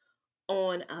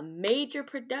on a major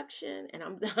production, and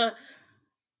I'm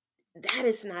that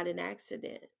is not an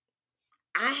accident.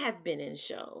 I have been in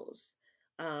shows,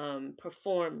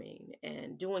 performing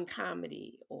and doing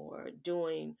comedy or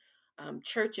doing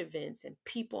church events, and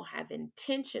people have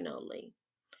intentionally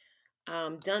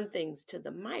done things to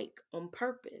the mic on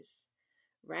purpose,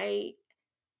 right?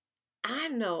 I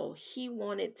know he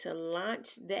wanted to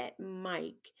launch that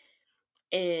mic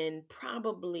and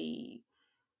probably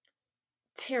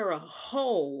tear a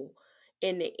hole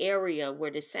in the area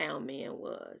where the sound man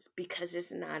was because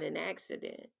it's not an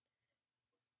accident.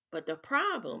 But the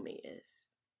problem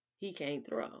is he can't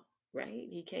throw, right?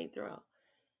 He can't throw.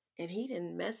 And he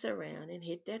didn't mess around and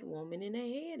hit that woman in the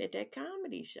head at that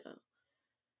comedy show.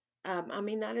 I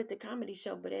mean, not at the comedy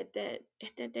show, but at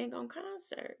that dang on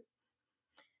concert.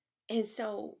 And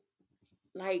so,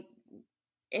 like,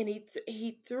 and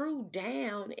he threw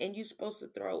down, and you're supposed to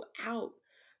throw out,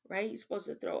 right? You're supposed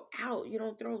to throw out. You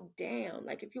don't throw down.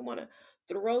 Like if you want to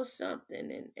throw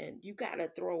something, and you gotta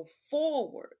throw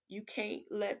forward. You can't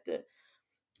let the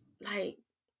like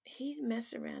he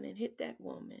mess around and hit that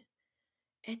woman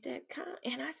at that con.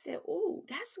 And I said, "Ooh,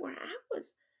 that's where I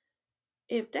was.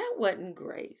 If that wasn't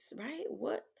grace, right?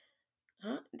 What,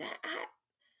 huh? That I.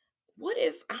 What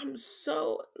if I'm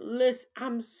so listen?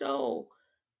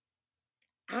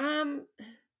 I'm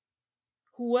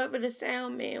whoever the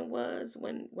sound man was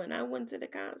when I went to the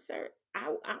concert,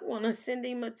 I want to send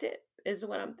him a tip is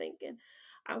what I'm thinking.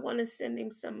 I want to send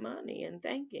him some money and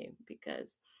thank him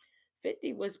because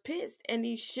 50 was pissed and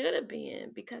he should have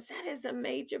been because that is a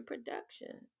major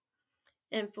production.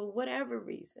 And for whatever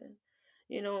reason,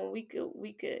 we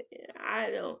could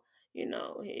I don't,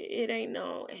 it ain't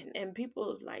no, and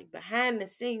people like behind the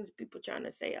scenes, people trying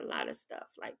to say a lot of stuff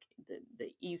like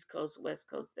the East Coast West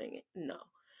Coast thing. No,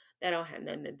 that don't have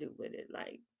nothing to do with it.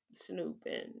 Like Snoop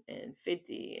and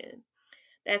 50 and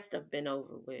that stuff been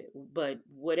over with. But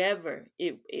whatever,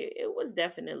 it was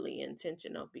definitely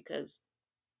intentional because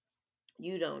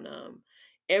you don't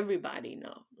everybody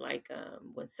know like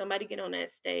when somebody get on that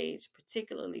stage,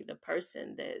 particularly the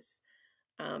person that's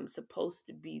supposed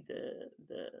to be the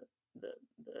the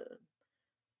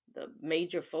the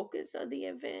major focus of the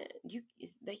event,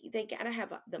 they gotta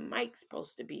have the mic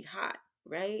supposed to be hot,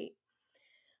 right?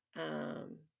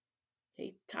 um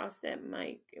he tossed that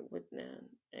mic with them,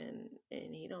 and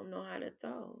he don't know how to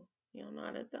throw. He don't know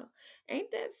how to throw. Ain't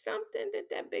that something that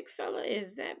that big fella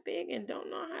is that big and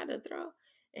don't know how to throw?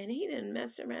 And he didn't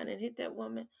mess around and hit that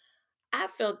woman. I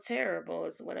felt terrible,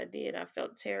 is what I did. I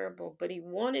felt terrible, but he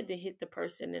wanted to hit the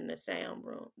person in the sound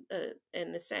room,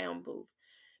 in the sound booth,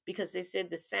 because they said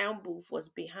the sound booth was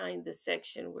behind the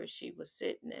section where she was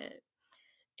sitting at,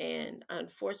 and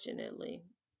unfortunately,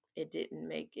 it didn't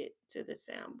make it to the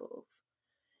sound booth.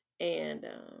 And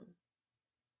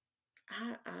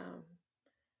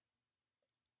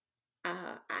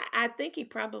I, I think he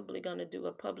probably gonna do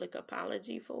a public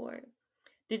apology for it.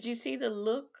 Did you see the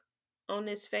look on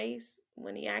his face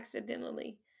when he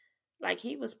accidentally, like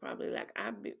he was probably like,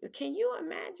 can you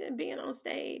imagine being on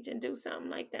stage and do something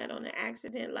like that on an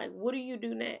accident? Like, what do you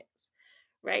do next?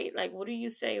 Right? Like, what do you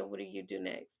say or what do you do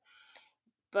next?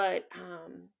 But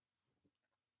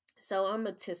so I'm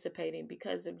anticipating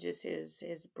because of just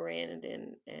his brand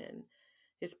and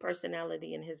his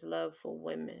personality and his love for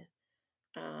women,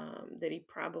 that he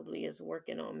probably is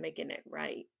working on making it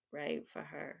right for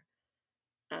her.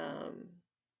 Um,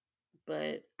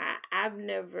 but I've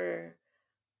never,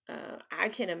 I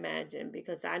can imagine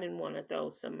because I didn't want to throw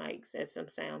some mics at some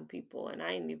sound people, and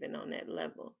I ain't even on that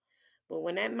level. But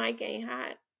when that mic ain't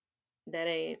hot, that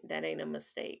ain't a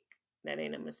mistake. That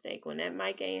ain't a mistake. When that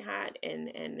mic ain't hot and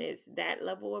it's that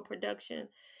level of production,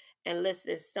 unless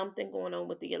there's something going on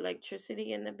with the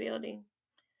electricity in the building,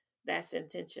 that's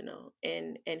intentional,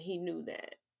 and he knew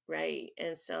that, right?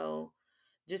 And so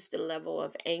just the level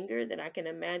of anger that I can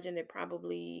imagine it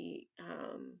probably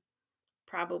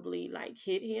like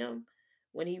hit him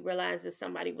when he realized that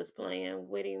somebody was playing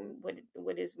with him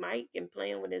with his mic and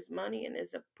playing with his money and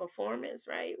his performance,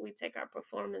 right? We take our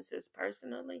performances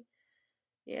personally.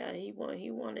 Yeah, he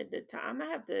wanted the time. I'm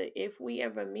gonna have to, if we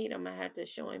ever meet, I'm gonna have to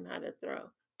show him how to throw.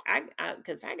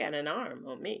 Cause I got an arm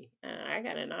on me. I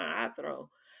got an arm.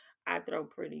 I throw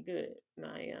pretty good.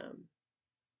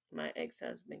 My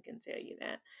ex-husband can tell you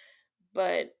that.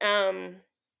 But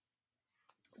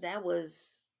that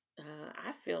was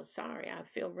I feel sorry. I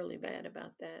feel really bad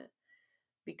about that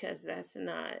because that's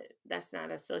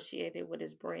not associated with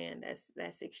his brand.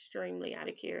 That's extremely out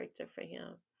of character for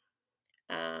him.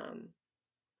 Um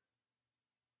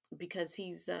because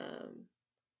his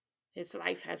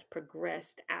life has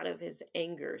progressed out of his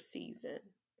anger season,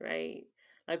 right?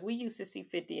 Like we used to see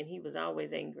 50 and he was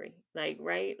always angry. Like,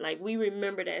 right? Like we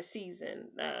remember that season,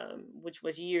 which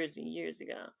was years and years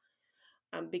ago,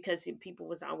 because people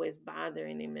was always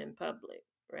bothering him in public,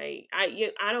 right? I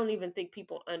don't even think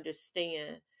people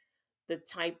understand the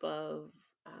type of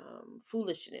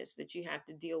foolishness that you have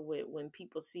to deal with when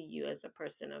people see you as a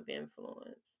person of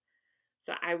influence.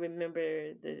 So I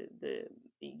remember the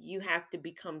you have to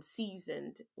become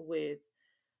seasoned with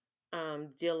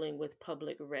dealing with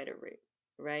public rhetoric,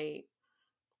 right?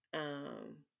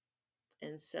 Um,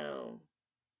 and so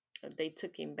they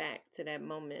took him back to that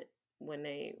moment when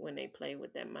they played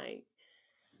with that mic.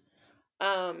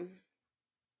 Um,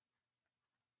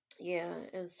 yeah,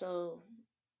 and so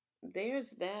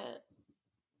there's that,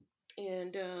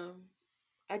 and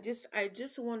I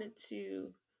just wanted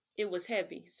to. It was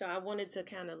heavy, so I wanted to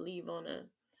kind of leave on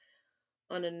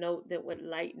a note that would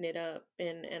lighten it up,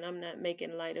 and I'm not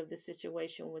making light of the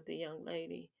situation with the young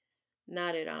lady,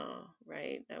 not at all,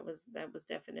 right? That was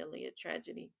definitely a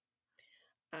tragedy.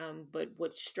 But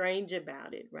what's strange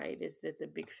about it, right, is that the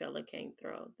big fella can't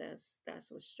throw. That's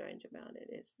what's strange about it,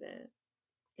 is that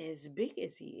as big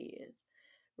as he is,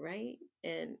 right,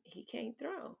 and he can't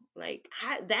throw. Like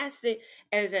that's it.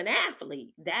 As an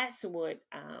athlete, that's what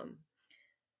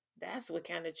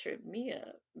kind of tripped me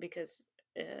up because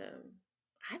um,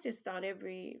 I just thought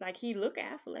like he looked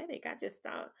athletic. I just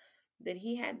thought that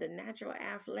he had the natural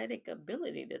athletic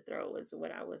ability to throw is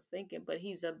what I was thinking. But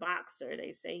he's a boxer.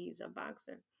 They say he's a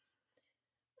boxer.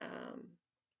 Um,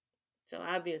 so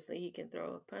obviously he can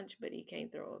throw a punch, but he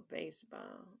can't throw a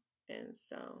baseball. And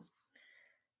so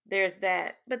there's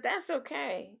that. But that's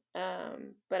okay.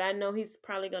 But I know he's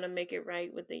probably gonna make it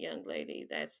right with the young lady.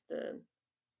 That's the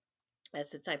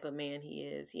type of man he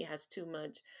is. He has too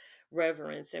much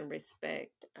reverence and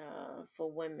respect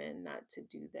for women not to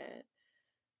do that.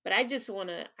 But I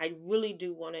really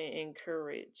do want to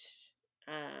encourage.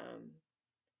 Um,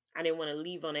 I didn't want to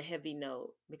leave on a heavy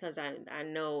note because I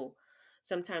know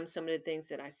sometimes some of the things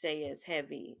that I say is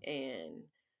heavy, and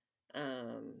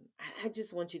I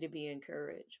just want you to be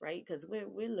encouraged, right? Because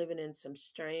we're living in some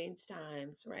strange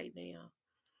times right now.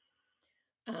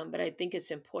 But I think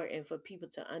it's important for people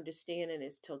to understand in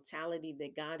its totality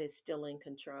that God is still in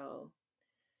control,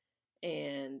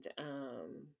 and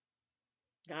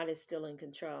God is still in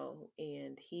control,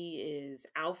 and He is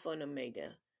Alpha and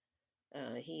Omega.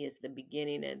 He is the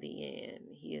beginning and the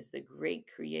end. He is the great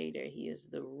creator. He is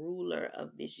the ruler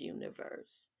of this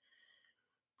universe.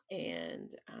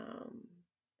 And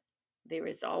there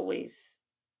is always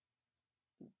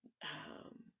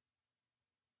um,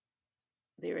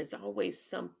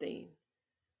 something,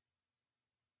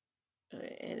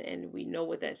 and we know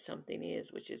what that something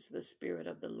is, which is the Spirit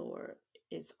of the Lord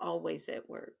is always at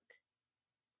work.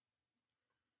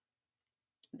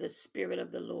 The Spirit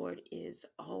of the Lord is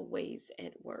always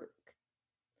at work,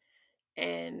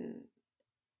 and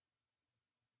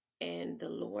the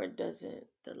Lord does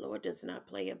not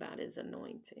play about His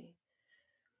anointing.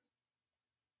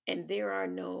 And there are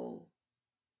no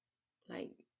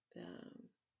like um,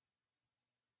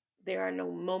 there are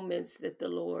no moments that the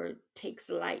Lord takes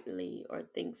lightly or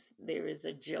thinks there is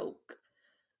a joke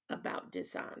about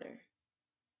dishonor.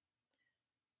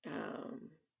 um,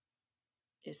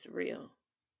 it's real.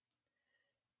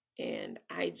 And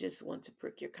I just want to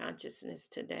prick your consciousness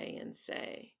today and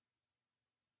say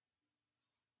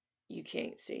you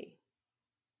can't see.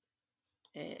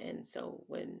 And so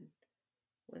when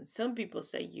some people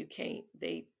say you can't,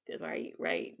 they right,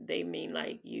 they mean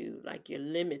like you're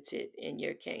limited and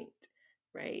you can't,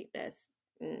 right? That's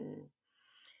when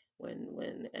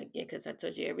again, because I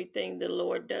told you everything the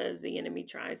Lord does, the enemy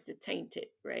tries to taint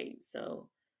it, right? So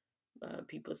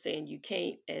people saying you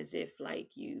can't as if like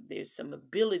there's some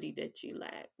ability that you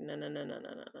lack. No, no, no, no,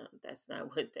 no, no, no. That's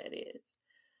not what that is.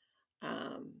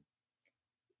 Um,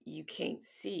 you can't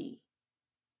see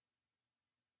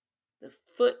the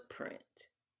footprint,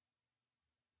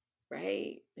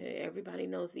 right? Everybody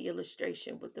knows the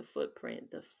illustration with the footprint.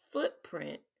 The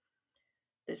footprint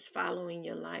that's following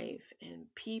your life, and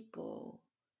people,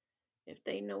 if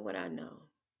they know what I know,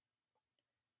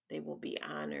 they will be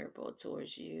honorable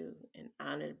towards you and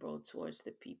honorable towards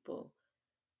the people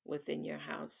within your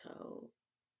household,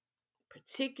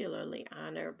 particularly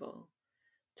honorable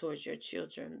towards your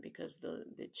children, because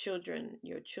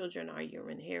your children are your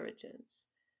inheritance.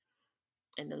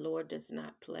 And the Lord does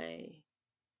not play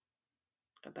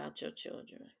about your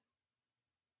children.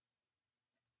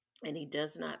 And He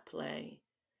does not play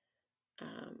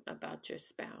about your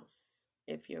spouse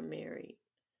if you're married.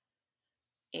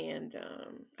 And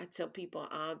I tell people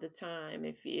all the time,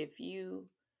 if you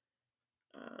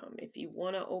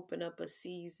want to open up a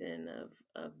season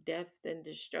of death and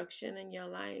destruction in your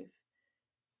life,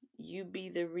 you be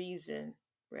the reason,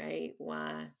 right?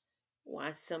 Why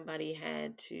somebody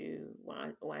had to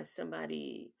why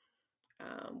somebody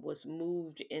was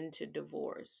moved into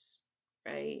divorce,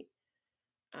 right?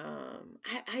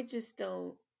 I just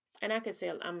don't, and I could say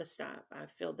I'm gonna stop. I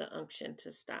feel the unction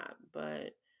to stop,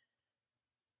 but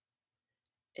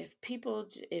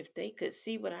if they could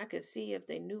see what I could see, if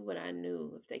they knew what I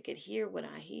knew, if they could hear what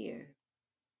I hear,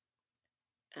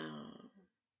 um,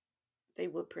 they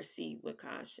would proceed with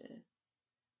caution.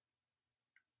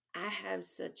 I have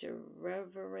such a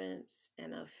reverence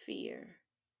and a fear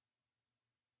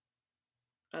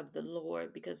of the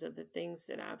Lord because of the things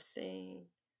that I've seen.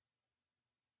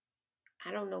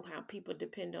 I don't know how people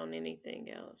depend on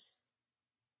anything else.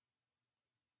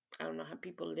 I don't know how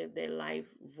people live their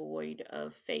life void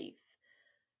of faith,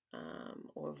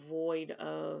 or void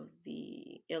of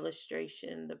the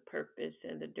illustration, the purpose,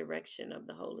 and the direction of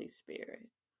the Holy Spirit.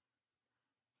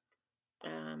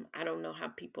 I don't know how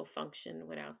people function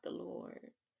without the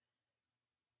Lord.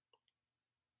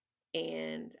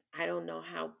 And I don't know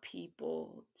how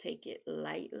people take it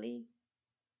lightly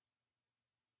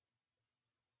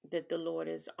that the Lord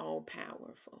is all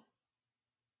powerful,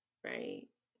 right?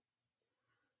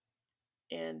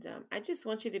 And I just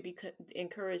want you to be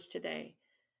encouraged today.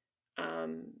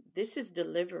 This is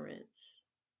deliverance.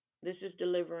 This is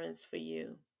deliverance for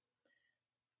you,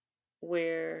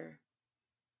 where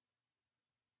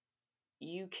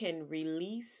you can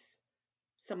release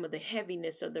some of the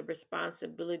heaviness of the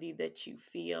responsibility that you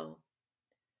feel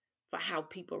for how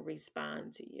people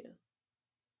respond to you,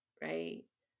 right?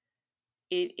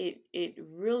 It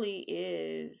really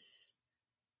is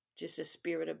just a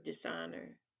spirit of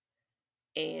dishonor.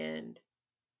 And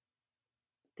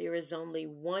there is only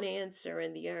one answer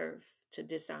in the earth to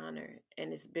dishonor,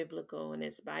 and it's biblical and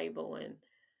it's Bible. And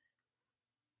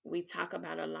we talk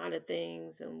about a lot of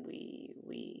things, and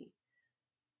we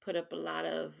put up a lot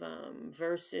of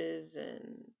verses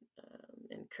and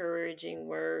encouraging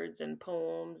words and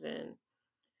poems, and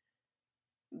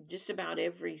just about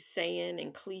every saying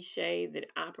and cliche that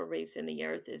operates in the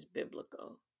earth is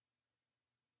biblical.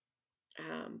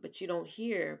 But you don't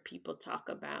hear people talk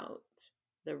about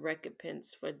the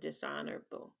recompense for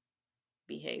dishonorable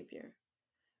behavior,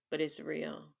 but it's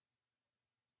real.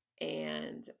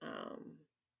 And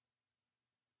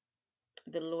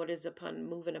the Lord is upon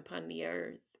moving upon the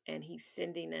earth, and He's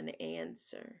sending an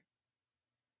answer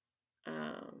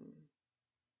um,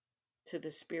 to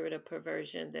the spirit of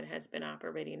perversion that has been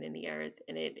operating in the earth,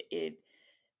 and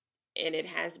it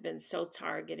has been so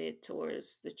targeted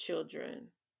towards the children,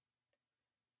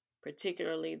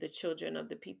 particularly the children of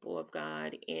the people of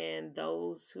God and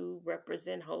those who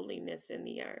represent holiness in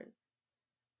the earth.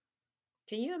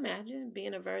 Can you imagine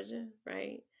being a virgin,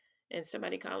 right? And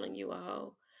somebody calling you a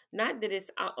hoe? Not that it's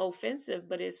offensive,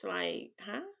 but it's like,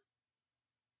 huh?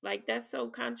 Like that's so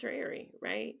contrary,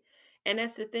 right? And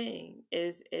that's the thing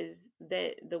is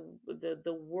that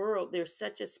the world, there's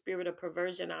such a spirit of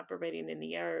perversion operating in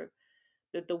the earth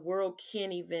that the world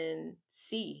can't even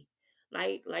see.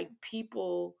 Like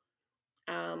people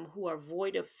who are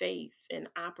void of faith and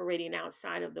operating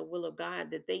outside of the will of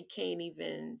God, that they can't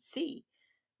even see,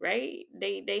 right?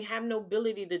 They have no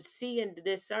ability to see and to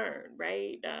discern,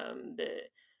 right? And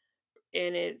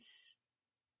it's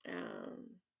um,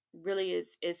 really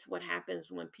is what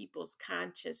happens when people's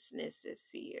consciousness is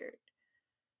seared.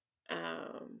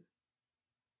 Um,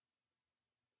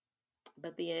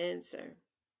 but the answer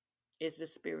is the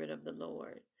Spirit of the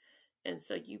Lord, and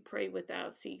so you pray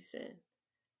without ceasing,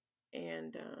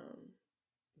 and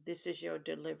this is your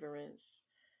deliverance.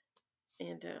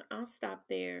 And I'll stop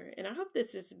there. And I hope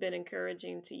this has been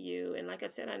encouraging to you. And like I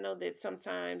said, I know that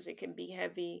sometimes it can be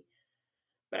heavy,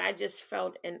 but I just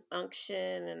felt an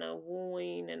unction and a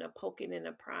wooing and a poking and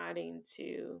a prodding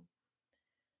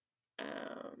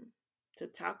um, to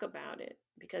talk about it,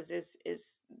 because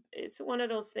it's one of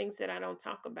those things that I don't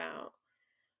talk about,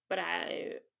 but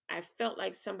I felt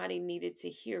like somebody needed to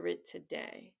hear it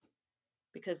today,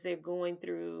 because they're going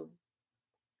through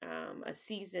a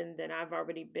season that I've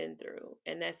already been through,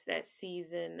 and that's that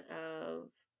season of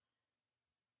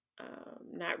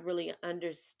not really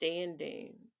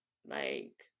understanding,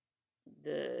 like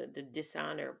the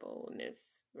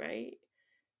dishonorableness, right?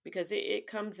 Because it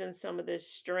comes in some of the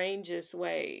strangest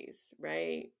ways,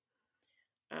 right?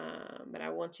 But I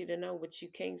want you to know, what you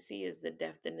can't see is the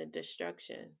death and the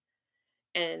destruction,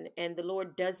 and the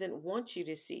Lord doesn't want you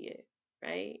to see it,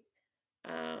 right?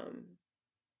 Um,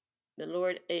 the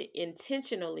Lord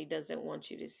intentionally doesn't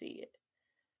want you to see it.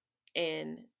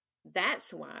 And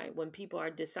that's why when people are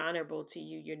dishonorable to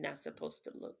you, you're not supposed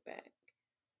to look back,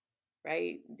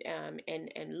 right? And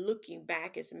looking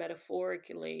back is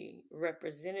metaphorically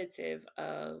representative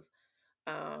of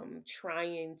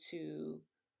trying to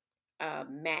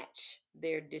match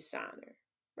their dishonor,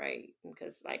 right?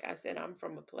 Because, like I said, I'm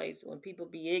from a place when people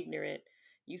be ignorant,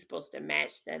 you're supposed to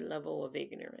match that level of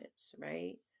ignorance,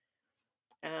 right?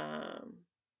 Um,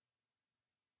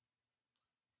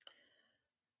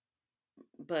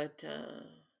 but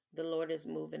the Lord is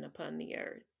moving upon the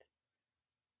earth,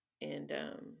 and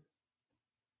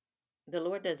the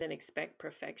Lord doesn't expect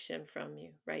perfection from you,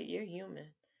 right? You're human.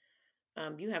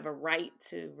 You have a right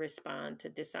to respond to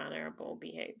dishonorable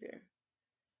behavior,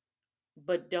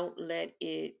 but don't let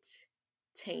it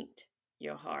taint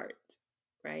your heart,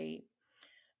 right?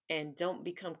 And don't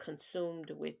become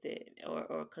consumed with it,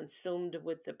 or consumed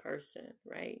with the person,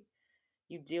 right?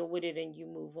 You deal with it and you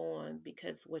move on,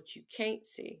 because what you can't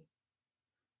see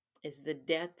is the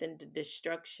death and the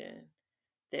destruction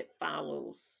that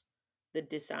follows the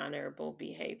dishonorable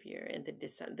behavior and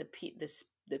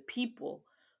the people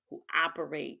who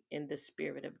operate in the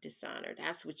spirit of dishonor.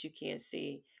 That's what you can't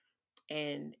see.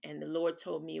 And the Lord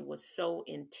told me it was so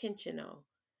intentional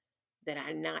that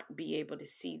I not be able to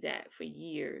see that for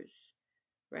years,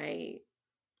 right?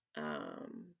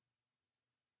 Um,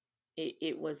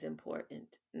 it was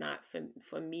important not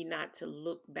for me not to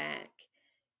look back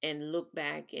and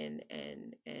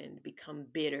become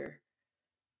bitter,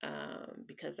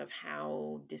 because of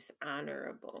how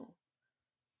dishonorable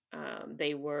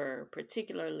they were,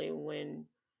 particularly when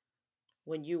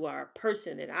you are a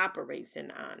person that operates in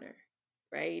honor,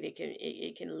 right?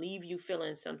 It can leave you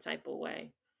feeling some type of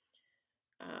way.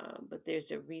 But there's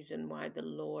a reason why the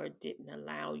Lord didn't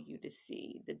allow you to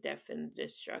see the death and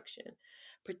destruction,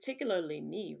 particularly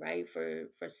me, right? For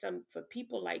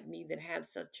people like me that have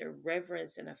such a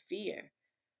reverence and a fear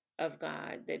of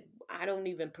God that I don't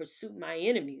even pursue my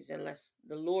enemies unless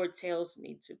the Lord tells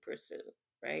me to pursue,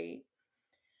 right?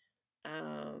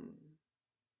 Um,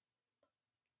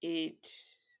 it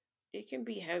it can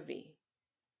be heavy,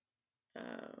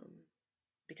 um,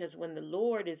 because when the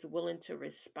Lord is willing to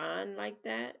respond like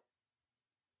that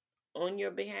on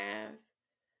your behalf,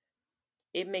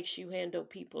 it makes you handle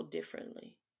people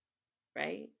differently,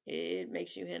 right? It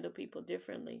makes you handle people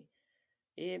differently.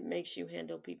 It makes you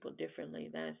handle people differently.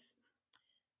 That's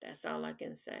all I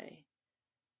can say.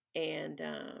 And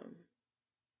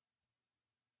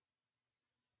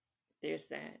there's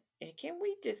that. And can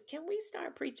we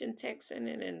start preaching text in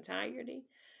an entirety?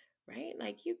 Right?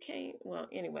 Like you can't, well,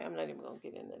 anyway, I'm not even gonna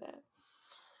get into that.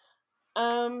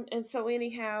 And so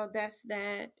anyhow, that's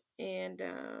that. And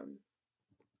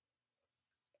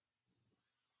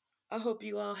I hope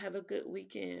you all have a good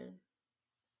weekend.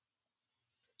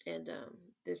 And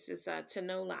this is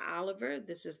Tanola Oliver.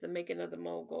 This is the Making of the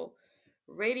Mogul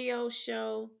radio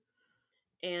show.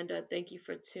 And thank you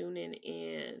for tuning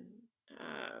in.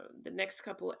 The next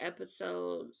couple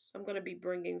episodes, I'm going to be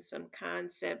bringing some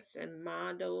concepts and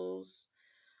models.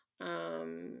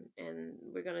 And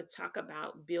we're going to talk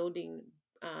about building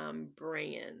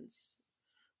brands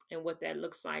and what that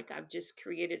looks like. I've just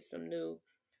created some new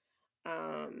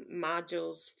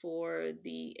modules for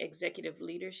the executive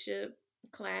leadership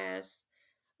class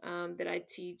that I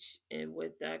teach, and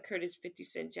with Curtis 50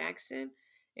 Cent Jackson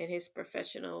and his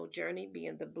professional journey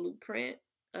being the blueprint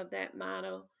of that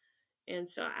model. And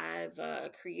so I've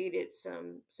created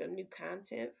some new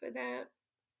content for that.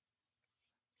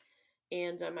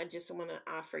 And I just want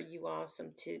to offer you all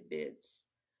some tidbits.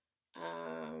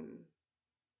 Um,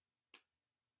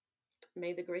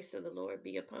 may the grace of the Lord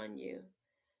be upon you,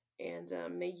 and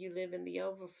may you live in the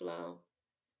overflow,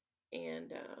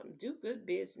 and do good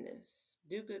business,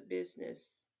 do good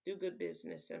business, do good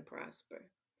business, and prosper.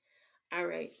 All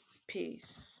right,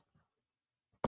 peace.